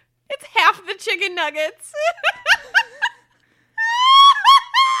 It's half the chicken nuggets.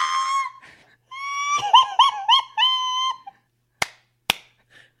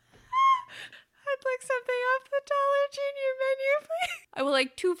 I'd like something off the Dollar Junior menu, please. I would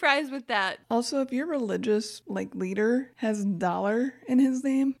like 2 fries with that. Also, if your religious like leader has dollar in his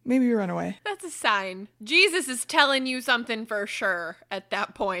name, maybe run away. That's a sign. Jesus is telling you something for sure at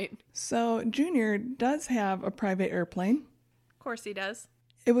that point. So Junior does have a private airplane. Of course he does.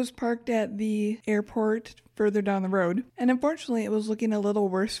 It was parked at the airport further down the road, and unfortunately it was looking a little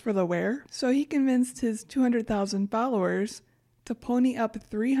worse for the wear, so he convinced his 200,000 followers to pony up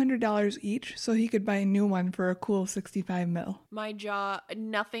 $300 each so he could buy a new one for a cool 65 mil. My jaw,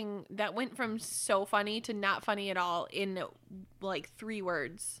 nothing, that went from so funny to not funny at all in like 3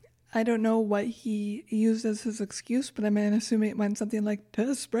 words. I don't know what he used as his excuse, but I'm going to assume it meant something like,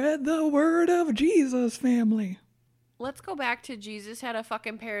 to spread the word of Jesus, family. Let's go back to Jesus had a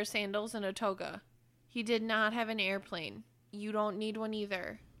fucking pair of sandals and a toga. He did not have an airplane. You don't need one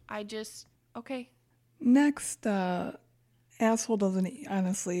either. Okay. Next, asshole doesn't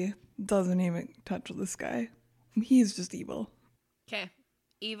even touch this guy. He's just evil. Okay.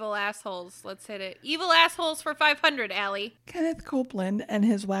 Evil assholes. Let's hit it. Evil assholes for 500, Allie. Kenneth Copeland and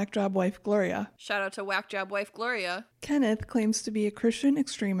his whack job wife Gloria. Shout out to whack job wife Gloria. Kenneth claims to be a Christian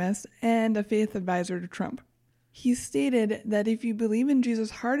extremist and a faith advisor to Trump. He stated that if you believe in Jesus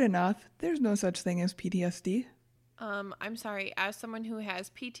hard enough, there's no such thing as PTSD. I'm sorry. As someone who has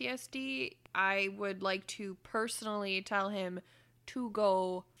PTSD, I would like to personally tell him to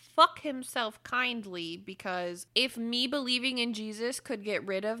go fuck himself kindly, because if me believing in Jesus could get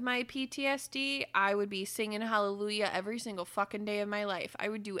rid of my PTSD, I would be singing hallelujah every single fucking day of my life. I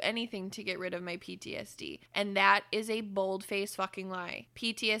would do anything to get rid of my PTSD. And that is a bold-faced fucking lie.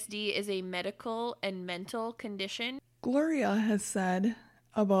 PTSD is a medical and mental condition. Gloria has said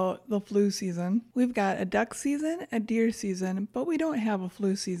about the flu season, we've got a duck season, a deer season, but we don't have a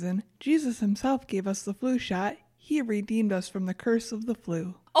flu season. Jesus himself gave us the flu shot. He redeemed us from the curse of the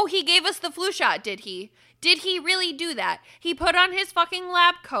flu. Oh, he gave us the flu shot, did he? Did he really do that? He put on his fucking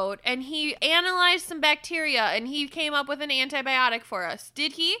lab coat and he analyzed some bacteria and he came up with an antibiotic for us.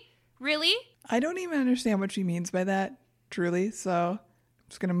 Did he? Really? I don't even understand what she means by that, truly, so I'm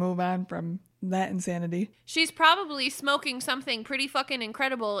just gonna move on from that insanity. She's probably smoking something pretty fucking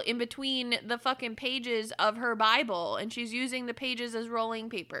incredible in between the fucking pages of her Bible, and she's using the pages as rolling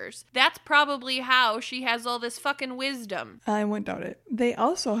papers. That's probably how she has all this fucking wisdom. I wouldn't doubt it. They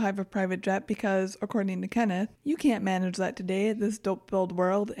also have a private jet because, according to Kenneth, you can't manage that today at this dope-filled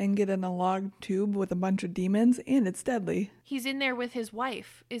world and get in a log tube with a bunch of demons, and it's deadly. He's in there with his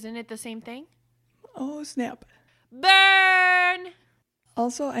wife. Isn't it the same thing? Oh, snap. Burn!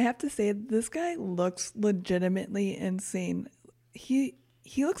 Also, I have to say, this guy looks legitimately insane. He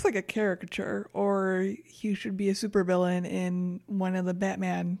he looks like a caricature, or he should be a supervillain in one of the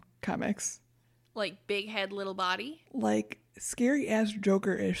Batman comics. Like big head, little body? Like scary ass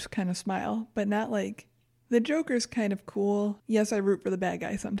Joker-ish kind of smile, but not like the Joker's kind of cool. Yes, I root for the bad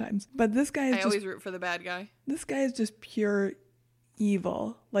guy sometimes, but this guy is I always root for the bad guy. This guy is just pure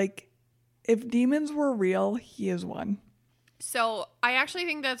evil. Like if demons were real, he is one. So I actually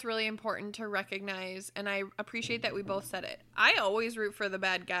think that's really important to recognize, and I appreciate that we both said it. I always root for the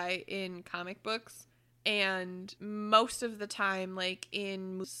bad guy in comic books, and most of the time, like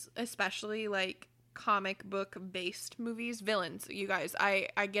in especially like comic book based movies, villains, you guys, I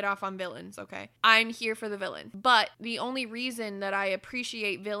get off on villains, okay? I'm here for the villain. But the only reason that I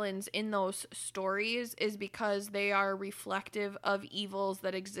appreciate villains in those stories is because they are reflective of evils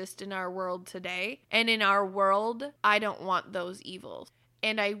that exist in our world today. And in our world, I don't want those evils.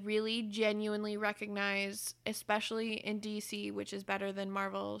 And I really genuinely recognize, especially in DC, which is better than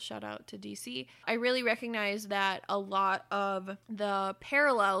Marvel, shout out to DC, I really recognize that a lot of the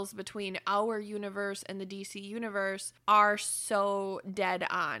parallels between our universe and the DC universe are so dead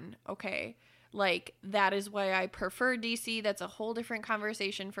on, okay? Like, that is why I prefer DC. That's a whole different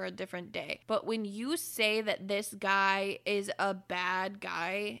conversation for a different day. But when you say that this guy is a bad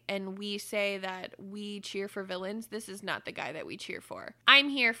guy and we say that we cheer for villains, this is not the guy that we cheer for. I'm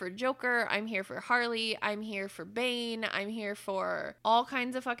here for Joker. I'm here for Harley. I'm here for Bane. I'm here for all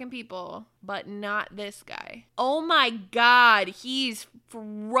kinds of fucking people, but not this guy. Oh my God, he's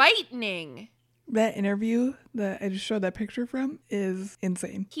frightening. That interview that I just showed that picture from is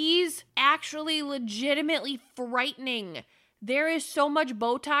insane. He's actually legitimately frightening. There is so much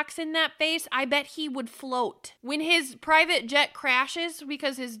Botox in that face, I bet he would float. When his private jet crashes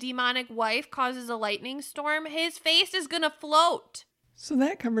because his demonic wife causes a lightning storm, his face is gonna float. So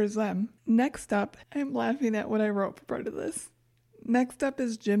that covers them. Next up, I'm laughing at what I wrote for part of this. Next up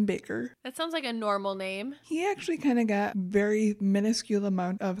is Jim Baker. That sounds like a normal name. He actually kind of got very minuscule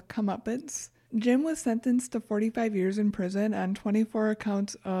amount of comeuppance. Jim was sentenced to 45 years in prison on 24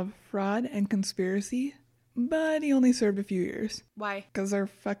 counts of fraud and conspiracy, but he only served a few years. Why? Because our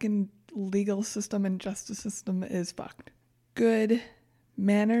fucking legal system and justice system is fucked. Good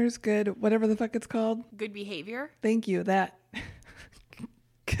manners, good whatever the fuck it's called. Good behavior? Thank you, that.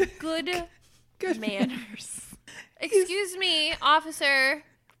 Good manners. Excuse me, officer.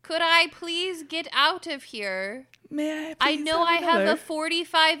 Could I please get out of here? May I please I know I have another? a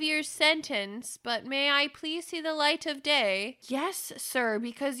 45-year sentence, but may I please see the light of day? Yes, sir,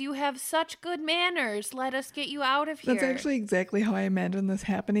 because you have such good manners. Let us get you out of here. That's actually exactly how I imagine this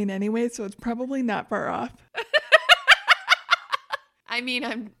happening anyway, so it's probably not far off. I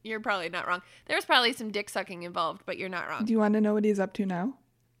mean, you're probably not wrong. There's probably some dick sucking involved, but you're not wrong. Do you want to know what he's up to now?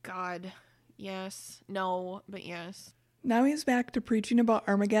 God, yes. No, but yes. Now he's back to preaching about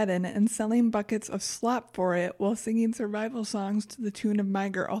Armageddon and selling buckets of slop for it while singing survival songs to the tune of My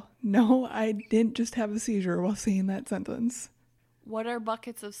Girl. No, I didn't just have a seizure while saying that sentence. What are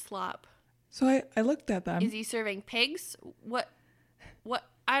buckets of slop? So I looked at them. Is he serving pigs? What?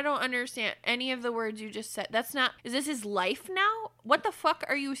 I don't understand any of the words you just said. Is this his life now? What the fuck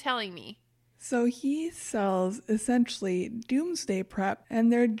are you telling me? So he sells essentially doomsday prep,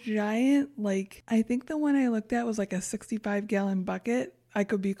 and they're giant, like, I think the one I looked at was like a 65-gallon bucket. I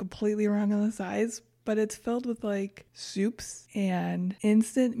could be completely wrong on the size, but it's filled with like soups and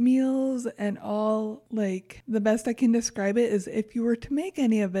instant meals and all, like, the best I can describe it is if you were to make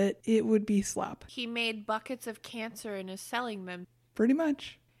any of it, it would be slop. He made buckets of cancer and is selling them. Pretty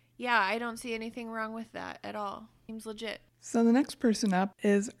much. Yeah, I don't see anything wrong with that at all. Seems legit. So the next person up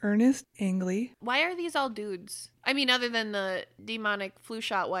is Ernest Angley. Why are these all dudes? I mean, other than the demonic flu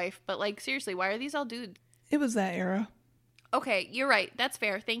shot wife, but like, seriously, why are these all dudes? It was that era. Okay, you're right. That's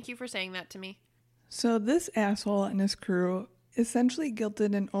fair. Thank you for saying that to me. So this asshole and his crew essentially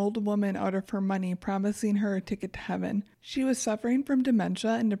guilted an old woman out of her money, promising her a ticket to heaven. She was suffering from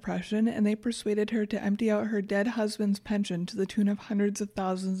dementia and depression, and they persuaded her to empty out her dead husband's pension to the tune of hundreds of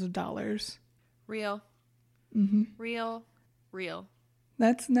thousands of dollars. Real. Mm-hmm. Real.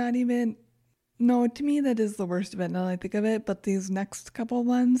 That's not even... No, to me that is the worst of it now that I think of it, but these next couple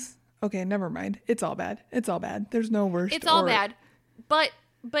ones... Okay, never mind. It's all bad. There's no worst. It's all bad. But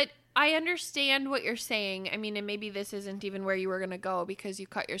I understand what you're saying. I mean, and maybe this isn't even where you were going to go because you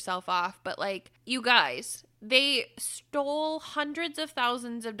cut yourself off. But like, you guys, they stole hundreds of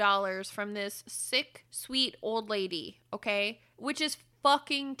thousands of dollars from this sick, sweet old lady, okay? Which is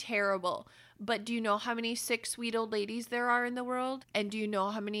fucking terrible. But do you know how many sick, sweet old ladies there are in the world? And do you know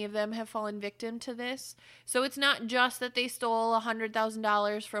how many of them have fallen victim to this? So it's not just that they stole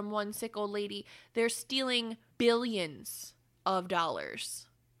 $100,000 from one sick old lady. They're stealing billions of dollars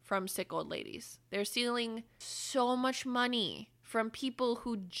from sick old ladies. They're stealing so much money from people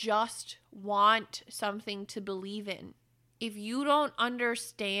who just want something to believe in. If you don't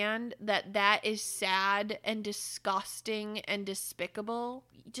understand that that is sad and disgusting and despicable,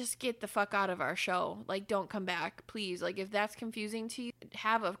 just get the fuck out of our show. Like, don't come back, please. Like, if that's confusing to you,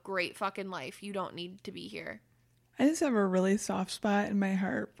 have a great fucking life. You don't need to be here. I just have a really soft spot in my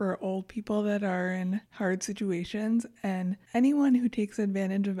heart for old people that are in hard situations, and anyone who takes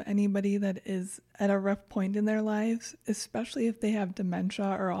advantage of anybody that is at a rough point in their lives, especially if they have dementia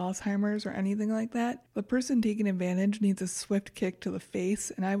or Alzheimer's or anything like that. The person taking advantage needs a swift kick to the face,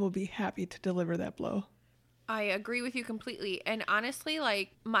 and I will be happy to deliver that blow. I agree with you completely. And honestly,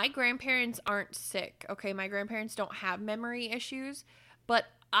 like, my grandparents aren't sick, okay? My grandparents don't have memory issues, but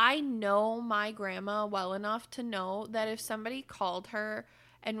I know my grandma well enough to know that if somebody called her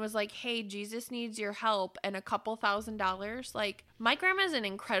and was like, hey, Jesus needs your help and a couple $1,000s, like, my grandma's an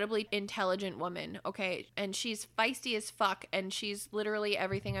incredibly intelligent woman, okay? And she's feisty as fuck, and she's literally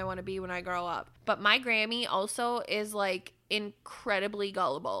everything I want to be when I grow up. But my Grammy also is, like, incredibly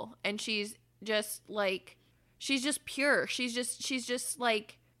gullible, and she's just, like, she's just pure. She's just,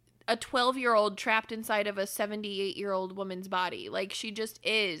 like, a 12-year-old trapped inside of a 78-year-old woman's body. Like, she just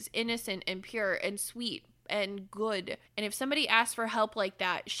is innocent and pure and sweet and good. And if somebody asked for help like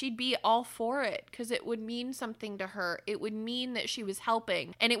that, she'd be all for it, because it would mean something to her. It would mean that she was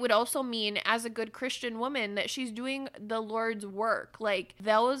helping. And it would also mean, as a good Christian woman, that she's doing the Lord's work. Like,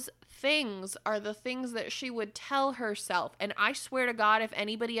 those things are the things that she would tell herself. And I swear to God, if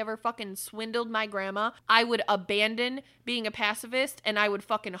anybody ever fucking swindled my grandma, I would abandon being a pacifist and I would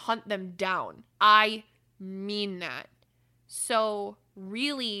fucking hunt them down. I mean that. So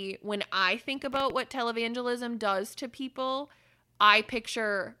really, when I think about what televangelism does to people, I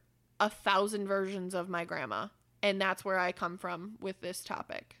picture 1,000 versions of my grandma. And that's where I come from with this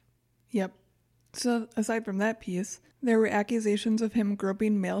topic. Yep. So aside from that piece, there were accusations of him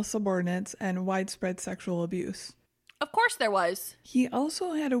groping male subordinates and widespread sexual abuse. Of course there was. He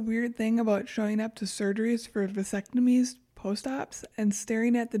also had a weird thing about showing up to surgeries for vasectomies post-ops and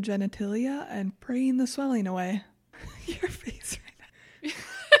staring at the genitalia and praying the swelling away. Your face right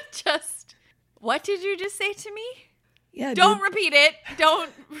now. Just, what did you just say to me? Yeah, Don't dude. repeat it. Don't.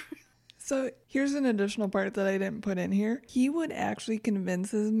 So here's an additional part that I didn't put in here. He would actually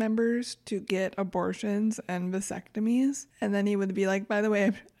convince his members to get abortions and vasectomies. And then he would be like, by the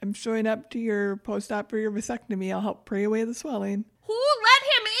way, I'm showing up to your post-op for your vasectomy. I'll help pray away the swelling. Who let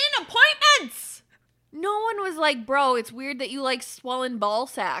him in appointments? No one was like, bro, it's weird that you like swollen ball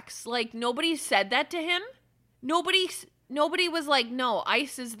sacks. Like, nobody said that to him. Nobody was like, no,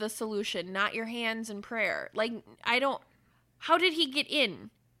 ice is the solution, not your hands and prayer. Like, how did he get in?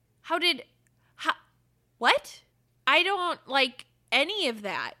 What? I don't like any of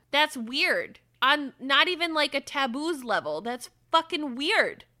that. That's weird. On not even like a taboos level. That's fucking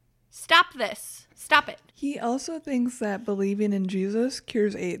weird. Stop this. Stop it. He also thinks that believing in Jesus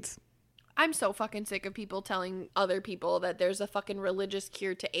cures AIDS. I'm so fucking sick of people telling other people that there's a fucking religious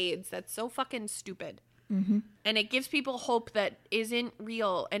cure to AIDS. That's so fucking stupid. Mm-hmm. And it gives people hope that isn't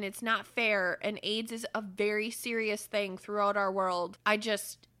real and it's not fair. And AIDS is a very serious thing throughout our world.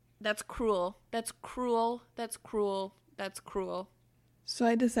 That's cruel. That's cruel. That's cruel. That's cruel. So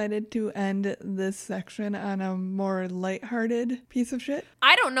I decided to end this section on a more lighthearted piece of shit.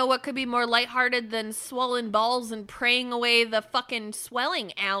 I don't know what could be more lighthearted than swollen balls and praying away the fucking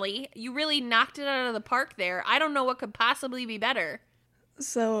swelling, Allie. You really knocked it out of the park there. I don't know what could possibly be better.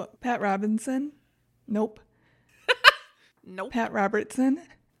 So Pat Robinson? Nope. Nope. Pat Robertson?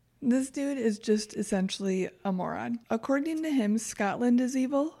 This dude is just essentially a moron. According to him, Scotland is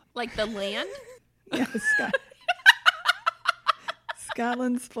evil. Like the land? Yeah,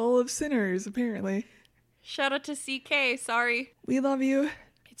 Scotland's full of sinners, apparently. Shout out to CK. Sorry. We love you.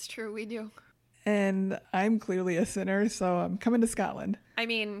 It's true, we do. And I'm clearly a sinner, so I'm coming to Scotland. I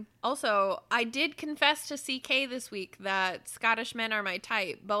mean, also, I did confess to CK this week that Scottish men are my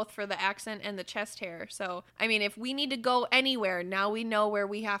type, both for the accent and the chest hair. So, I mean, if we need to go anywhere, now we know where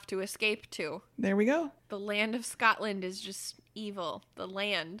we have to escape to. There we go. The land of Scotland is just evil. The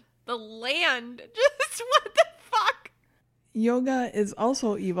land. Just what the fuck? Yoga is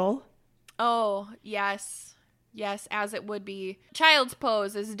also evil. Oh, yes. Yes, as it would be. Child's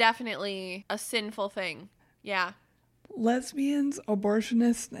pose is definitely a sinful thing. Yeah. Lesbians,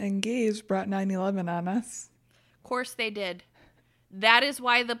 abortionists, and gays brought 9/11 on us. Of course they did. That is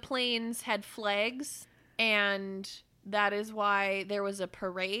why the planes had flags, and that is why there was a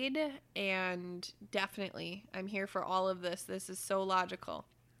parade, and definitely, I'm here for all of this. This is so logical.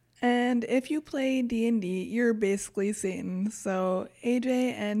 And if you play D&D, you're basically Satan. So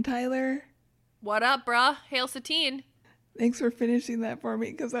AJ and Tyler, What up, bruh? Hail Satine. thanks for finishing that for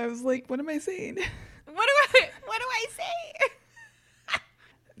me because I was like, what am I saying? What do I say?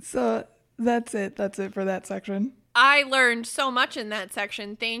 So that's it. That's it for that section. I learned so much in that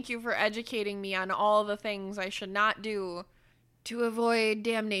section. Thank you for educating me on all the things I should not do to avoid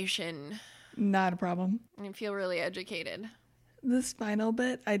damnation. Not a problem. I feel really educated. This final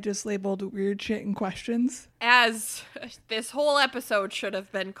bit, I just labeled weird shit and questions. As this whole episode should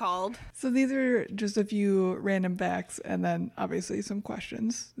have been called. So these are just a few random facts and then obviously some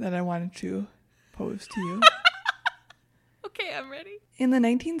questions that I wanted to pose to you. Okay, I'm ready. In the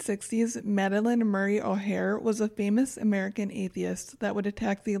 1960s, Madeleine Murray O'Hair was a famous American atheist that would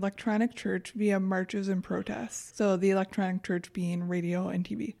attack the electronic church via marches and protests. So the electronic church being radio and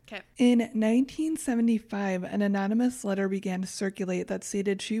TV. Okay. In 1975, an anonymous letter began to circulate that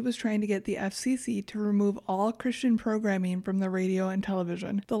stated she was trying to get the FCC to remove all Christian programming from the radio and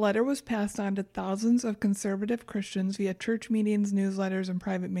television. The letter was passed on to thousands of conservative Christians via church meetings, newsletters, and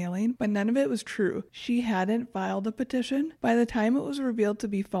private mailing, but none of it was true. She hadn't filed a petition. By the time it was revealed to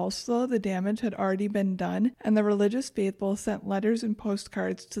be false, though, the damage had already been done, and the religious faithful sent letters and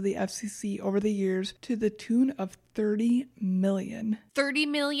postcards to the FCC over the years to the tune of 30 million. 30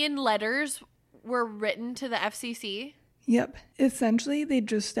 million letters were written to the FCC? Yep. Essentially, they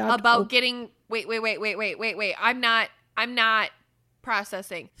just stopped About getting... Wait. I'm not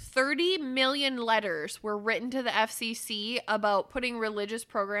processing. 30 million letters were written to the FCC about putting religious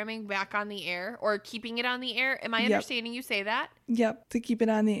programming back on the air or keeping it on the air. Am I understanding you say that? Yep, to keep it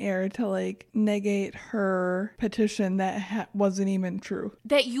on the air to like negate her petition that wasn't even true.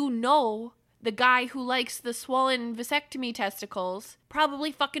 That the guy who likes the swollen vasectomy testicles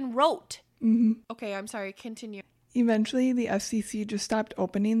probably fucking wrote. Mm-hmm. Okay, I'm sorry. Continue. Eventually, the FCC just stopped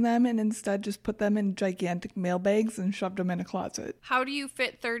opening them and instead just put them in gigantic mail bags and shoved them in a closet. How do you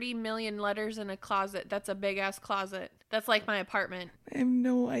fit 30 million letters in a closet? That's a big-ass closet. That's like my apartment. I have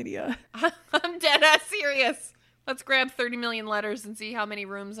no idea. I'm dead-ass serious. Let's grab 30 million letters and see how many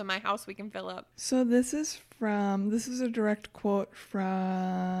rooms in my house we can fill up. So this is a direct quote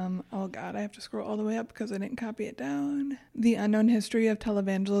from, oh God, I have to scroll all the way up because I didn't copy it down. The Unknown History of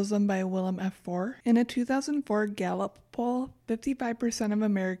Televangelism by Willem F. Foer. In a 2004 Gallup poll, 55% of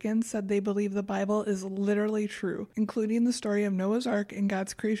Americans said they believe the Bible is literally true, including the story of Noah's Ark and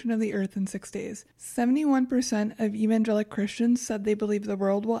God's creation of the earth in 6 days. 71% of evangelical Christians said they believe the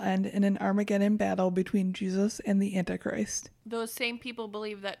world will end in an Armageddon battle between Jesus and the Antichrist. Those same people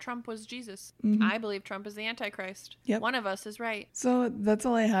believe that Trump was Jesus. Mm-hmm. I believe Trump is the Antichrist. Yep. One of us is right. So that's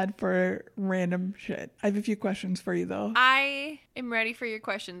all I had for random shit. I have a few questions for you, though. I am ready for your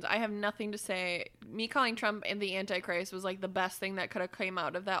questions. I have nothing to say. Me calling Trump and the Antichrist was like the best thing that could have come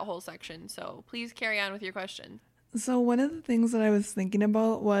out of that whole section. So please carry on with your question. So one of the things that I was thinking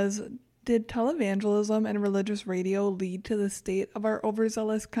about was, did televangelism and religious radio lead to the state of our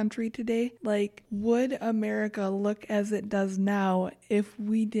overzealous country today? Like, would America look as it does now if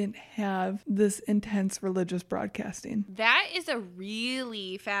we didn't have this intense religious broadcasting? That is a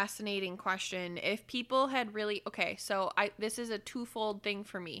really fascinating question. If people had really... Okay, so this is a twofold thing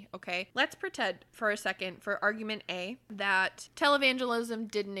for me, okay? Let's pretend for a second, for argument A, that televangelism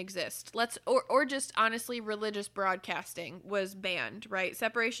didn't exist. Or just honestly, religious broadcasting was banned, right?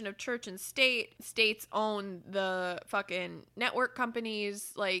 Separation of church and states own the fucking network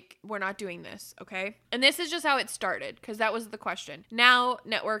companies. Like, we're not doing this, okay? And this is just how it started, because that was the question. Now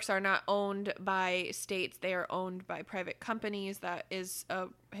networks are not owned by states, they are owned by private companies. That is a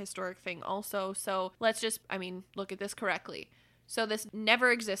historic thing also. So let's just look at this correctly. So this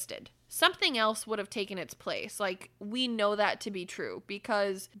never existed. Something else would have taken its place. Like, we know that to be true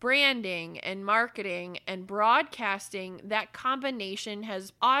because branding and marketing and broadcasting, that combination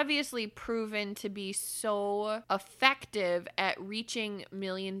has obviously proven to be so effective at reaching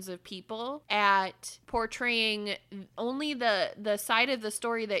millions of people, at portraying only the side of the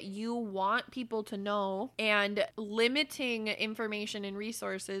story that you want people to know, and limiting information and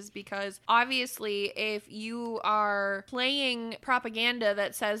resources, because obviously if you are playing propaganda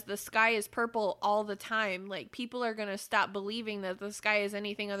that says the sky is purple all the time, like, people are gonna stop believing that the sky is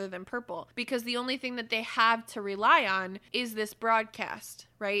anything other than purple, because the only thing that they have to rely on is this broadcast,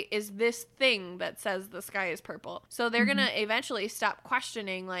 right? Is this thing that says the sky is purple. So they're going to eventually stop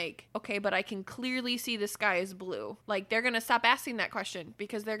questioning like, okay, but I can clearly see the sky is blue. Like they're going to stop asking that question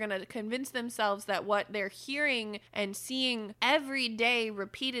because they're going to convince themselves that what they're hearing and seeing every day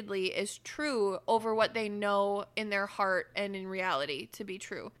repeatedly is true over what they know in their heart and in reality to be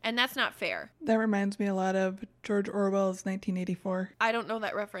true. And that's not fair. That reminds me a lot of George Orwell's 1984. I don't know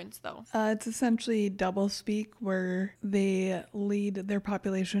that reference though. It's essentially doublespeak, where they lead their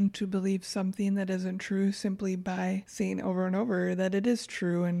population to believe something that isn't true simply by saying over and over that it is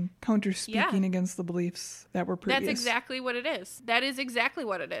true and counter-speaking against the beliefs that were previous. That's exactly what it is. That is exactly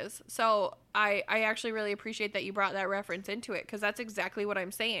what it is. So I actually really appreciate that you brought that reference into it, because that's exactly what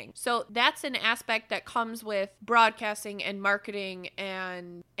I'm saying. So that's an aspect that comes with broadcasting and marketing,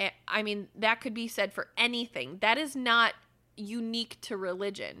 and I mean, that could be said for anything. That is not unique to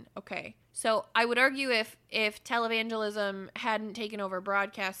religion, okay? So I would argue if televangelism hadn't taken over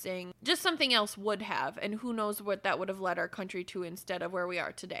broadcasting, just something else would have, and who knows what that would have led our country to instead of where we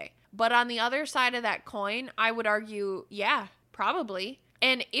are today. But on the other side of that coin, I would argue, yeah, probably.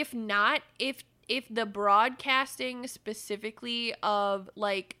 And if not, if the broadcasting specifically of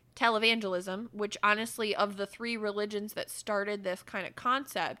like televangelism, which honestly of the three religions that started this kind of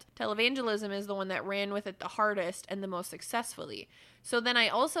concept, televangelism is the one that ran with it the hardest and the most successfully. So then I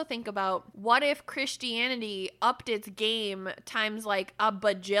also think about, what if Christianity upped its game times like a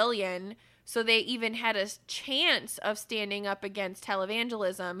bajillion, so they even had a chance of standing up against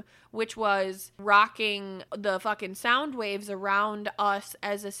televangelism, which was rocking the fucking sound waves around us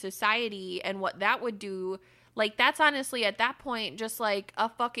as a society, and what that would do. Like, that's honestly at that point just like a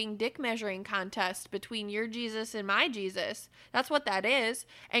fucking dick measuring contest between your Jesus and my Jesus. That's what that is.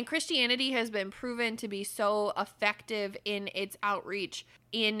 And Christianity has been proven to be so effective in its outreach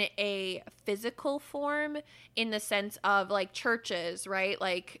in a physical form, in the sense of like churches, right?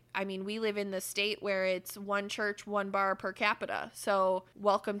 Like, I mean, we live in the state where it's one church, one bar per capita. So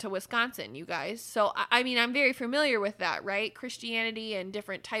welcome to Wisconsin, you guys. So, I mean, I'm very familiar with that, right? Christianity and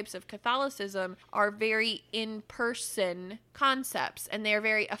different types of Catholicism are very in-person concepts, and they're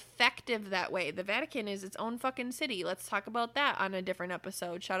very effective that way. The Vatican is its own fucking city. Let's talk about that on a different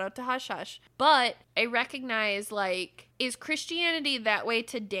episode. Shout out to Hush Hush. But I recognize, like, is Christianity that way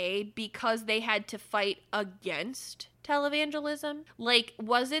today because they had to fight against televangelism? Like,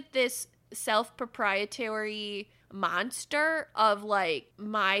 was it this self-proprietary monster of like,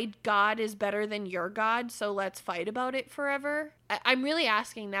 my God is better than your God, so let's fight about it forever? I'm really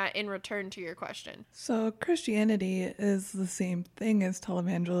asking that in return to your question. So Christianity is the same thing as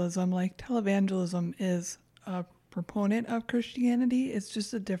televangelism. Like, televangelism is a proponent of Christianity. It's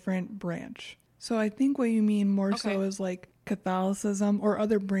just a different branch. So I think what you mean more so is like Catholicism or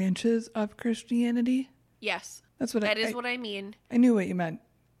other branches of Christianity. Yes. That is what I mean. I knew what you meant.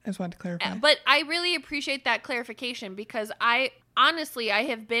 I just wanted to clarify. But I really appreciate that clarification, because I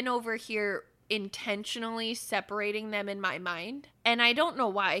have been over here intentionally separating them in my mind. And I don't know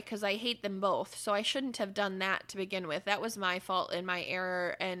why, because I hate them both. So I shouldn't have done that to begin with. That was my fault and my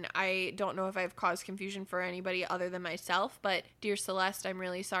error. And I don't know if I've caused confusion for anybody other than myself. But dear Celeste, I'm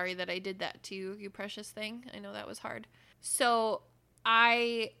really sorry that I did that to you, you precious thing. I know that was hard. So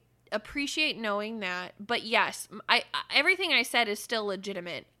I appreciate knowing that. But yes, everything I said is still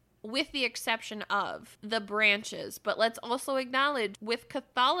legitimate, with the exception of the branches. But let's also acknowledge, with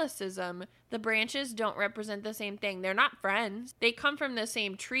Catholicism, the branches don't represent the same thing. They're not friends. They come from the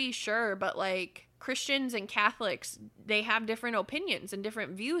same tree, sure, but like Christians and Catholics, they have different opinions and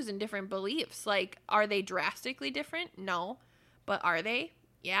different views and different beliefs. Like, are they drastically different? No. But are they?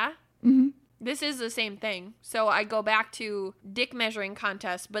 Yeah. Mm-hmm. This is the same thing. So I go back to dick measuring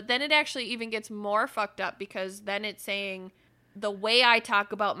contests, but then it actually even gets more fucked up, because then it's saying the way I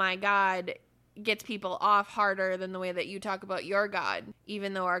talk about my God gets people off harder than the way that you talk about your God,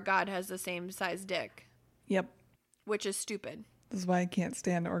 even though our God has the same size dick. Yep. Which is stupid. This is why I can't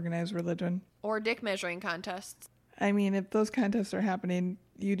stand organized religion. Or dick measuring contests. I mean, if those contests are happening,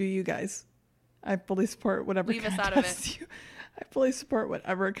 you do you guys. I fully support whatever Leave us out of it. I fully support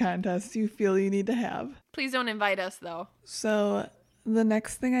whatever contests you feel you need to have. Please don't invite us, though. So the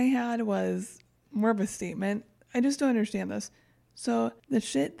next thing I had was more of a statement. I just don't understand this. So the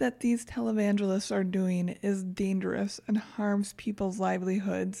shit that these televangelists are doing is dangerous and harms people's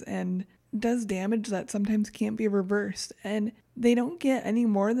livelihoods and does damage that sometimes can't be reversed. And they don't get any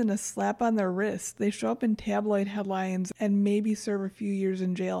more than a slap on their wrist. They show up in tabloid headlines and maybe serve a few years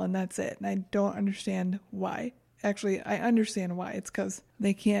in jail, and that's it. And I don't understand why. Actually, I understand why. It's because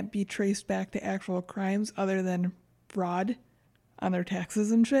they can't be traced back to actual crimes other than fraud on their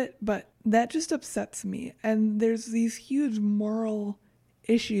taxes and shit. But that just upsets me. And there's these huge moral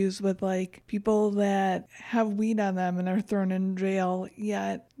issues with like people that have weed on them and are thrown in jail,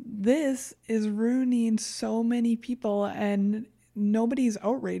 yet this is ruining so many people and nobody's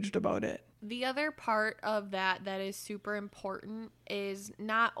outraged about it. The other part of that is super important is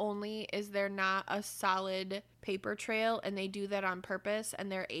not only is there not a solid paper trail, and they do that on purpose,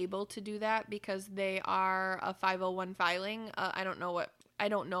 and they're able to do that because they are a 501 filing. I don't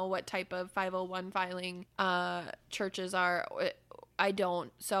know what type of 501 filing churches are. I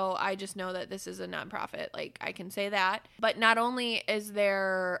don't. So I just know that this is a nonprofit. Like, I can say that. But not only is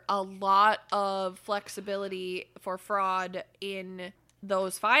there a lot of flexibility for fraud in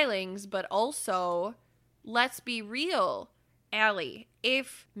those filings, but also, let's be real, Allie,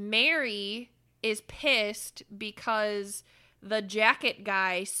 if Mary is pissed because the jacket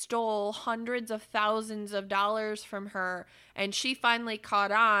guy stole hundreds of thousands of dollars from her and she finally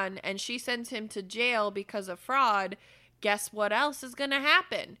caught on and she sends him to jail because of fraud, guess what else is going to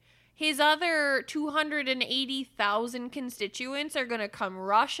happen? His other 280,000 constituents are going to come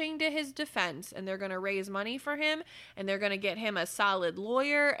rushing to his defense, and they're going to raise money for him, and they're going to get him a solid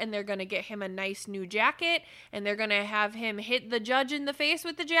lawyer, and they're going to get him a nice new jacket, and they're going to have him hit the judge in the face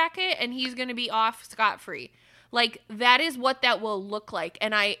with the jacket, and he's going to be off scot-free. Like, that is what that will look like.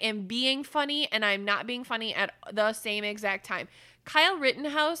 And I am being funny, and I'm not being funny at the same exact time. Kyle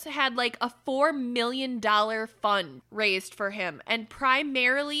Rittenhouse had like a $4 million fund raised for him, and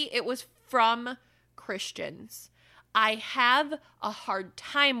primarily it was from Christians. I have a hard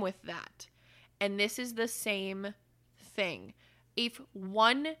time with that. And this is the same thing. If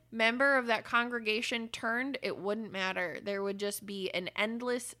one member of that congregation turned, it wouldn't matter. There would just be an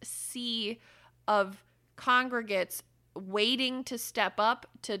endless sea of congregates waiting to step up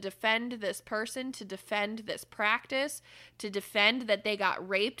to defend this person, to defend this practice, to defend that they got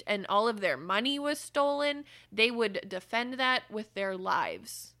raped and all of their money was stolen. They would defend that with their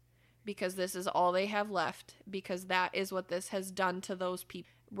lives because this is all they have left, because that is what this has done to those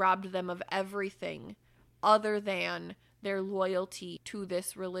people. Robbed them of everything other than their loyalty to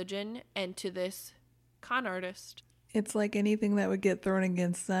this religion and to this con artist. It's like anything that would get thrown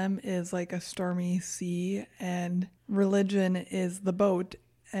against them is like a stormy sea, and religion is the boat,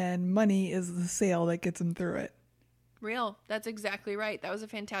 and money is the sail that gets them through it. Real. That's exactly right. That was a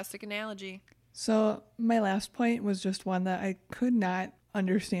fantastic analogy. So my last point was just one that I could not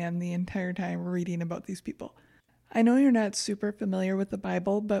understand the entire time reading about these people. I know you're not super familiar with the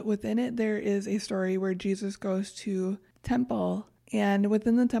Bible, but within it there is a story where Jesus goes to temple. And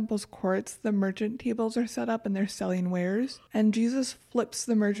within the temple's courts, the merchant tables are set up and they're selling wares. And Jesus flips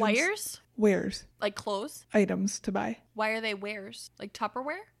the merchants. Wares? Wares. Like clothes? Items to buy. Why are they wares? Like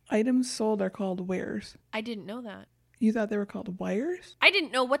Tupperware? Items sold are called wares. I didn't know that. You thought they were called wires? I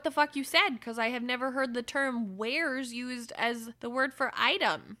didn't know what the fuck you said because I have never heard the term wares used as the word for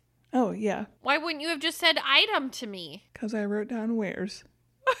item. Oh, yeah. Why wouldn't you have just said item to me? Because I wrote down wares.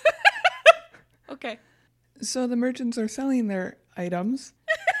 Okay. So the merchants are selling their items.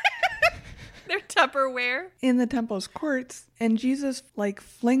 Their Tupperware. In the temple's courts, and Jesus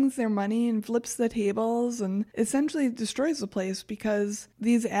flings their money and flips the tables and essentially destroys the place because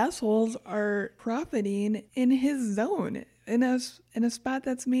these assholes are profiting in his zone, in a spot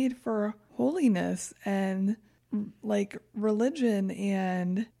that's made for holiness and religion,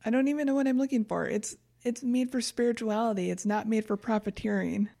 and I don't even know what I'm looking for. It's made for spirituality. It's not made for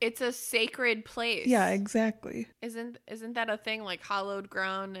profiteering. It's a sacred place. Yeah, exactly. Isn't that a thing, like hallowed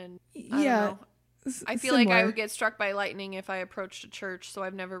ground? And I don't know. I feel like I would get struck by lightning if I approached a church, so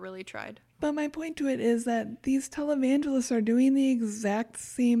I've never really tried. But my point to it is that these televangelists are doing the exact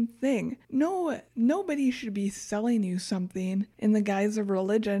same thing. No, nobody should be selling you something in the guise of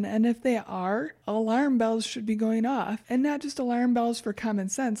religion, and if they are, alarm bells should be going off. And not just alarm bells for common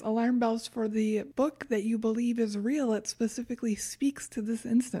sense, alarm bells for the book that you believe is real. It specifically speaks to this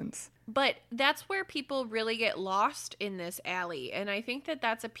instance. But that's where people really get lost in this alley. And I think that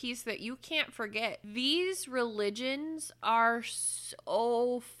that's a piece that you can't forget. These religions are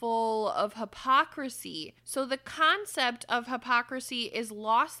so full of hypocrisy. So the concept of hypocrisy is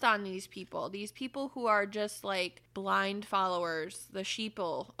lost on these people who are just like blind followers, the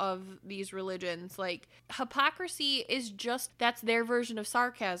sheeple of these religions. Like, hypocrisy is just, that's their version of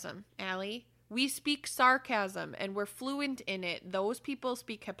sarcasm, Allie. We speak sarcasm and we're fluent in it. Those people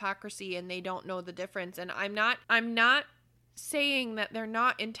speak hypocrisy and they don't know the difference. And I'm not saying that they're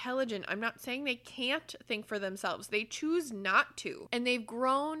not intelligent. I'm not saying they can't think for themselves. They choose not to. And they've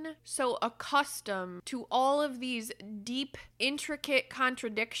grown so accustomed to all of these deep, intricate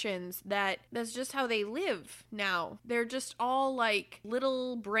contradictions that that's just how they live now. They're just all like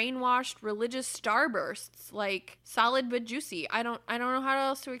little brainwashed religious starbursts, like solid but juicy. I don't know how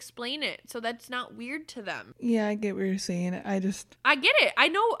else to explain it. So that's not weird to them. Yeah, I get what you're saying. I get it. I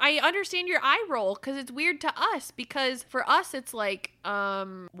know. I understand your eye roll because it's weird to us, because for us it's like,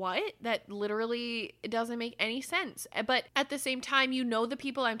 what? That literally, it doesn't make any sense. But at the same time, you know the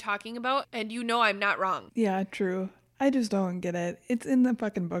people I'm talking about, and you know I'm not wrong. Yeah, true. I just don't get it. It's in the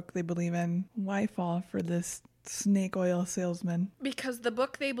fucking book they believe in. Why fall for this snake oil salesman? Because the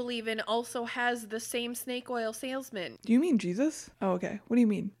book they believe in also has the same snake oil salesman. Do you mean Jesus? Oh, okay. What do you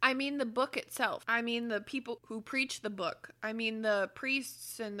mean? I mean the book itself. I mean the people who preach the book. I mean the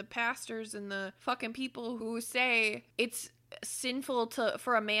priests and the pastors and the fucking people who say it's sinful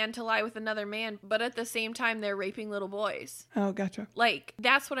for a man to lie with another man, but at the same time they're raping little boys. Oh, gotcha. Like,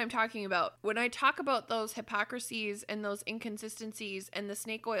 that's what I'm talking about. When I talk about those hypocrisies and those inconsistencies and the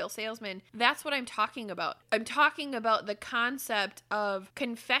snake oil salesman, that's what I'm talking about. I'm talking about the concept of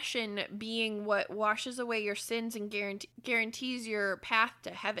confession being what washes away your sins and guarantees your path to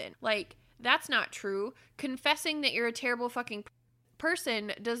heaven. Like, that's not true. Confessing that you're a terrible fucking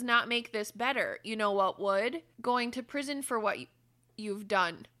person does not make this better. You know what would? Going to prison for what you've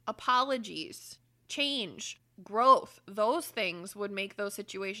done. Apologies, change, growth. Those things would make those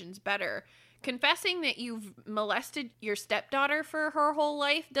situations better. Confessing that you've molested your stepdaughter for her whole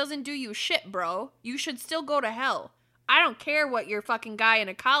life doesn't do you shit, bro. You should still go to hell. I don't care what your fucking guy in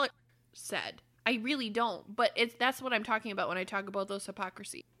a collar said. I really don't. But that's what I'm talking about when I talk about those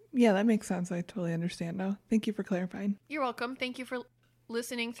hypocrisies. Yeah, that makes sense. I totally understand now. Thank you for clarifying. You're welcome. Thank you for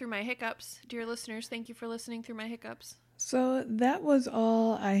listening through my hiccups. Dear listeners, thank you for listening through my hiccups. So that was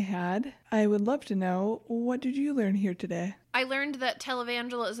all I had. I would love to know, what did you learn here today? I learned that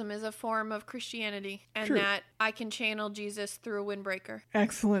televangelism is a form of Christianity and True. that I can channel Jesus through a windbreaker.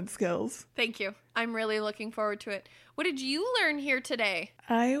 Excellent skills. Thank you. I'm really looking forward to it. What did you learn here today?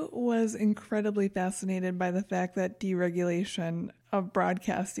 I was incredibly fascinated by the fact that deregulation of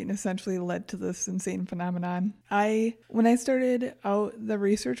broadcasting essentially led to this insane phenomenon. When I started out the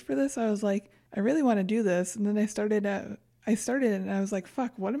research for this, I was like, I really want to do this. And then I started and I was like,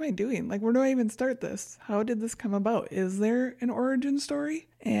 fuck, what am I doing? Like, where do I even start this? How did this come about? Is there an origin story?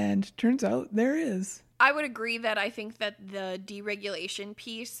 And turns out there is. I would agree that I think that the deregulation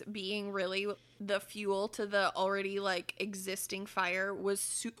piece being really the fuel to the already like existing fire was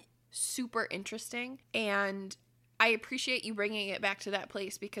super interesting. And I appreciate you bringing it back to that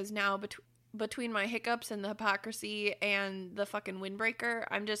place, because now between my hiccups and the hypocrisy and the fucking windbreaker,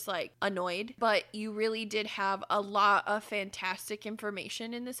 I'm just like annoyed. But you really did have a lot of fantastic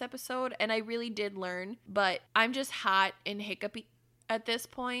information in this episode, and I really did learn. But I'm just hot and hiccupy at this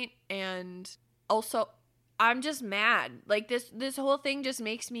point, and also I'm just mad. Like this whole thing just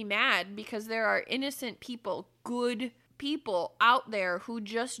makes me mad, because there are innocent people, good people out there who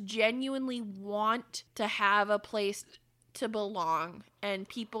just genuinely want to have a place to belong and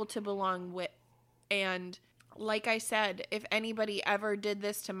people to belong with. And like I said, if anybody ever did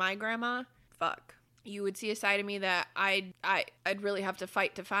this to my grandma, fuck, you would see a side of me that I'd really have to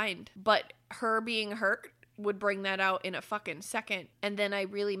fight to find. But her being hurt would bring that out in a fucking second. And then I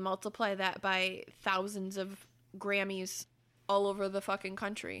really multiply that by thousands of Grammys all over the fucking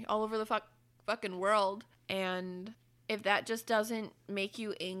country, all over the fucking world. And if that just doesn't make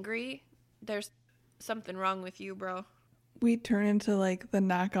you angry, there's something wrong with you, bro. We turn into like the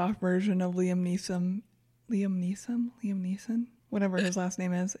knockoff version of Liam Neeson, whatever his last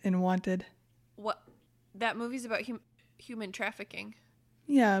name is, in Wanted. What? That movie's about human trafficking.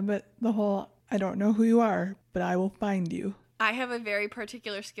 Yeah, but the whole, I don't know who you are, but I will find you. I have a very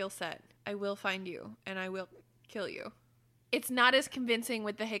particular skill set. I will find you, and I will kill you. It's not as convincing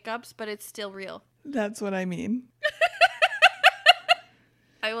with the hiccups, but it's still real. That's what I mean.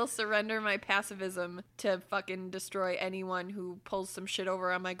 I will surrender my pacifism to fucking destroy anyone who pulls some shit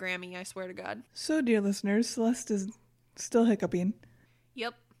over on my Grammy, I swear to God. So, dear listeners, Celeste is still hiccuping.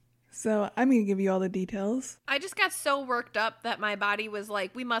 Yep. So, I'm going to give you all the details. I just got so worked up that my body was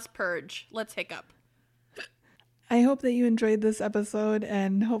like, we must purge. Let's hiccup. I hope that you enjoyed this episode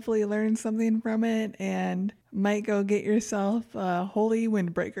and hopefully learned something from it and might go get yourself a holy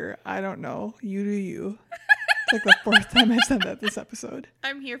windbreaker. I don't know. You do you. It's like the fourth time I've said that this episode.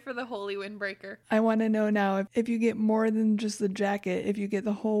 I'm here for the holy windbreaker. I want to know now if you get more than just the jacket, if you get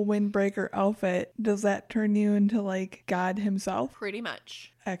the whole windbreaker outfit, does that turn you into like God himself? Pretty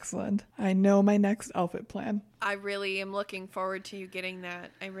much. Excellent. I know my next outfit plan. I really am looking forward to you getting that.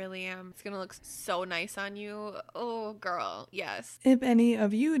 I really am. It's going to look so nice on you. Oh, girl. Yes. If any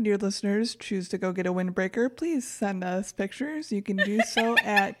of you, dear listeners, choose to go get a windbreaker, please send us pictures. You can do so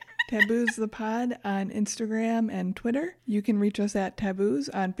at Taboos the Pod on Instagram and Twitter. You can reach us at Taboos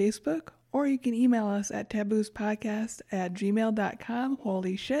on Facebook, or you can email us at taboospodcast@gmail.com.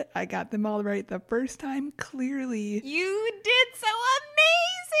 Holy shit, I got them all right the first time, clearly. You did so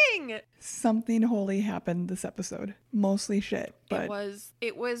amazing! Something holy happened this episode. Mostly shit, but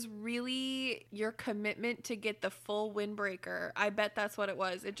It was really your commitment to get the full windbreaker. I bet that's what it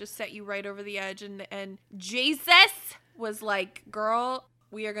was. It just set you right over the edge, and Jesus was like, girl,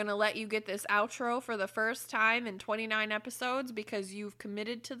 we are going to let you get this outro for the first time in 29 episodes because you've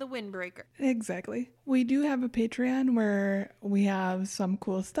committed to the windbreaker. Exactly. We do have a Patreon where we have some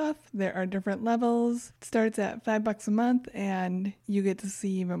cool stuff. There are different levels. It starts at $5 a month, and you get to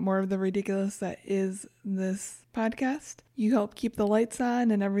see even more of the ridiculous that is this podcast. You help keep the lights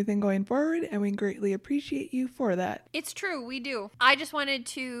on and everything going forward, and we greatly appreciate you for that. It's true, we do. I just wanted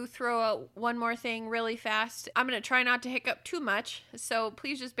to throw out one more thing really fast. I'm going to try not to hiccup too much, so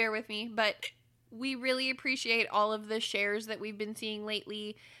please just bear with me, but we really appreciate all of the shares that we've been seeing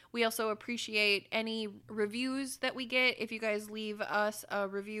lately. We also appreciate any reviews that we get. If you guys leave us a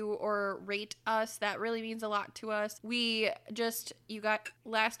review or rate us, that really means a lot to us. You got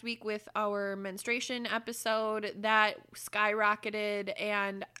last week with our menstruation episode, that skyrocketed,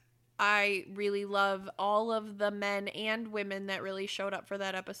 and I really love all of the men and women that really showed up for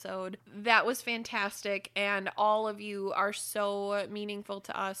that episode. That was fantastic, and all of you are so meaningful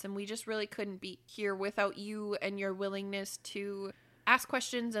to us, and we just really couldn't be here without you and your willingness to ask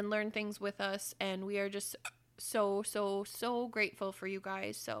questions and learn things with us, and we are just so grateful for you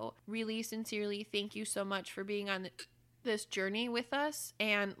guys. So really sincerely thank you so much for being on this journey with us.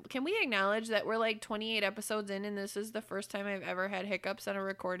 And can we acknowledge that we're like 28 episodes in, and this is the first time I've ever had hiccups on a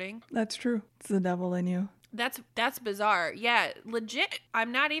recording? That's true. It's the devil in you. That's bizarre. Yeah, legit.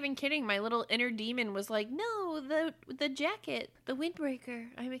 I'm not even kidding. My little inner demon was like, no, the jacket, the windbreaker.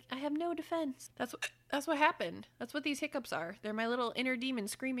 I have no defense. That's what happened. That's what these hiccups are. They're my little inner demon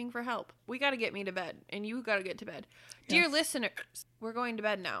screaming for help. We got to get me to bed, and you got to get to bed. Yes. Dear listeners, we're going to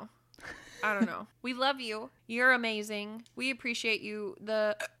bed now. I don't know. We love you. You're amazing. We appreciate you.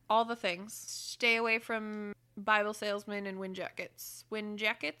 All the things. Stay away from Bible salesmen and wind jackets. Wind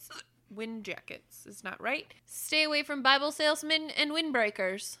jackets is not right. Stay away from Bible salesmen and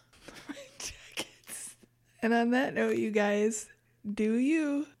windbreakers. Jackets. And on that note, you guys, do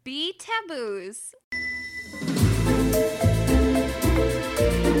you be taboos.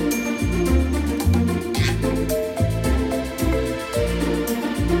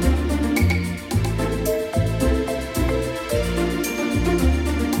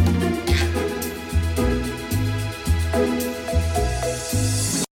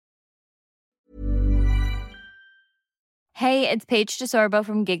 Hey, it's Paige DeSorbo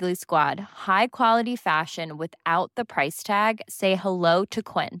from Giggly Squad. High quality fashion without the price tag. Say hello to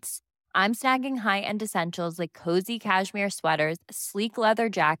Quince. I'm snagging high-end essentials like cozy cashmere sweaters, sleek leather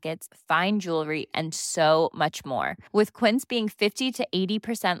jackets, fine jewelry, and so much more. With Quince being 50 to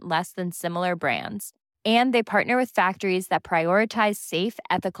 80% less than similar brands. And they partner with factories that prioritize safe,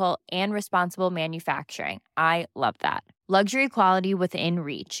 ethical, and responsible manufacturing. I love that. Luxury quality within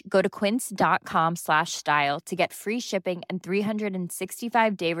reach. Go to quince.com/style to get free shipping and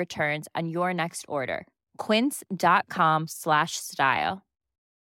 365-day returns on your next order. Quince.com/style.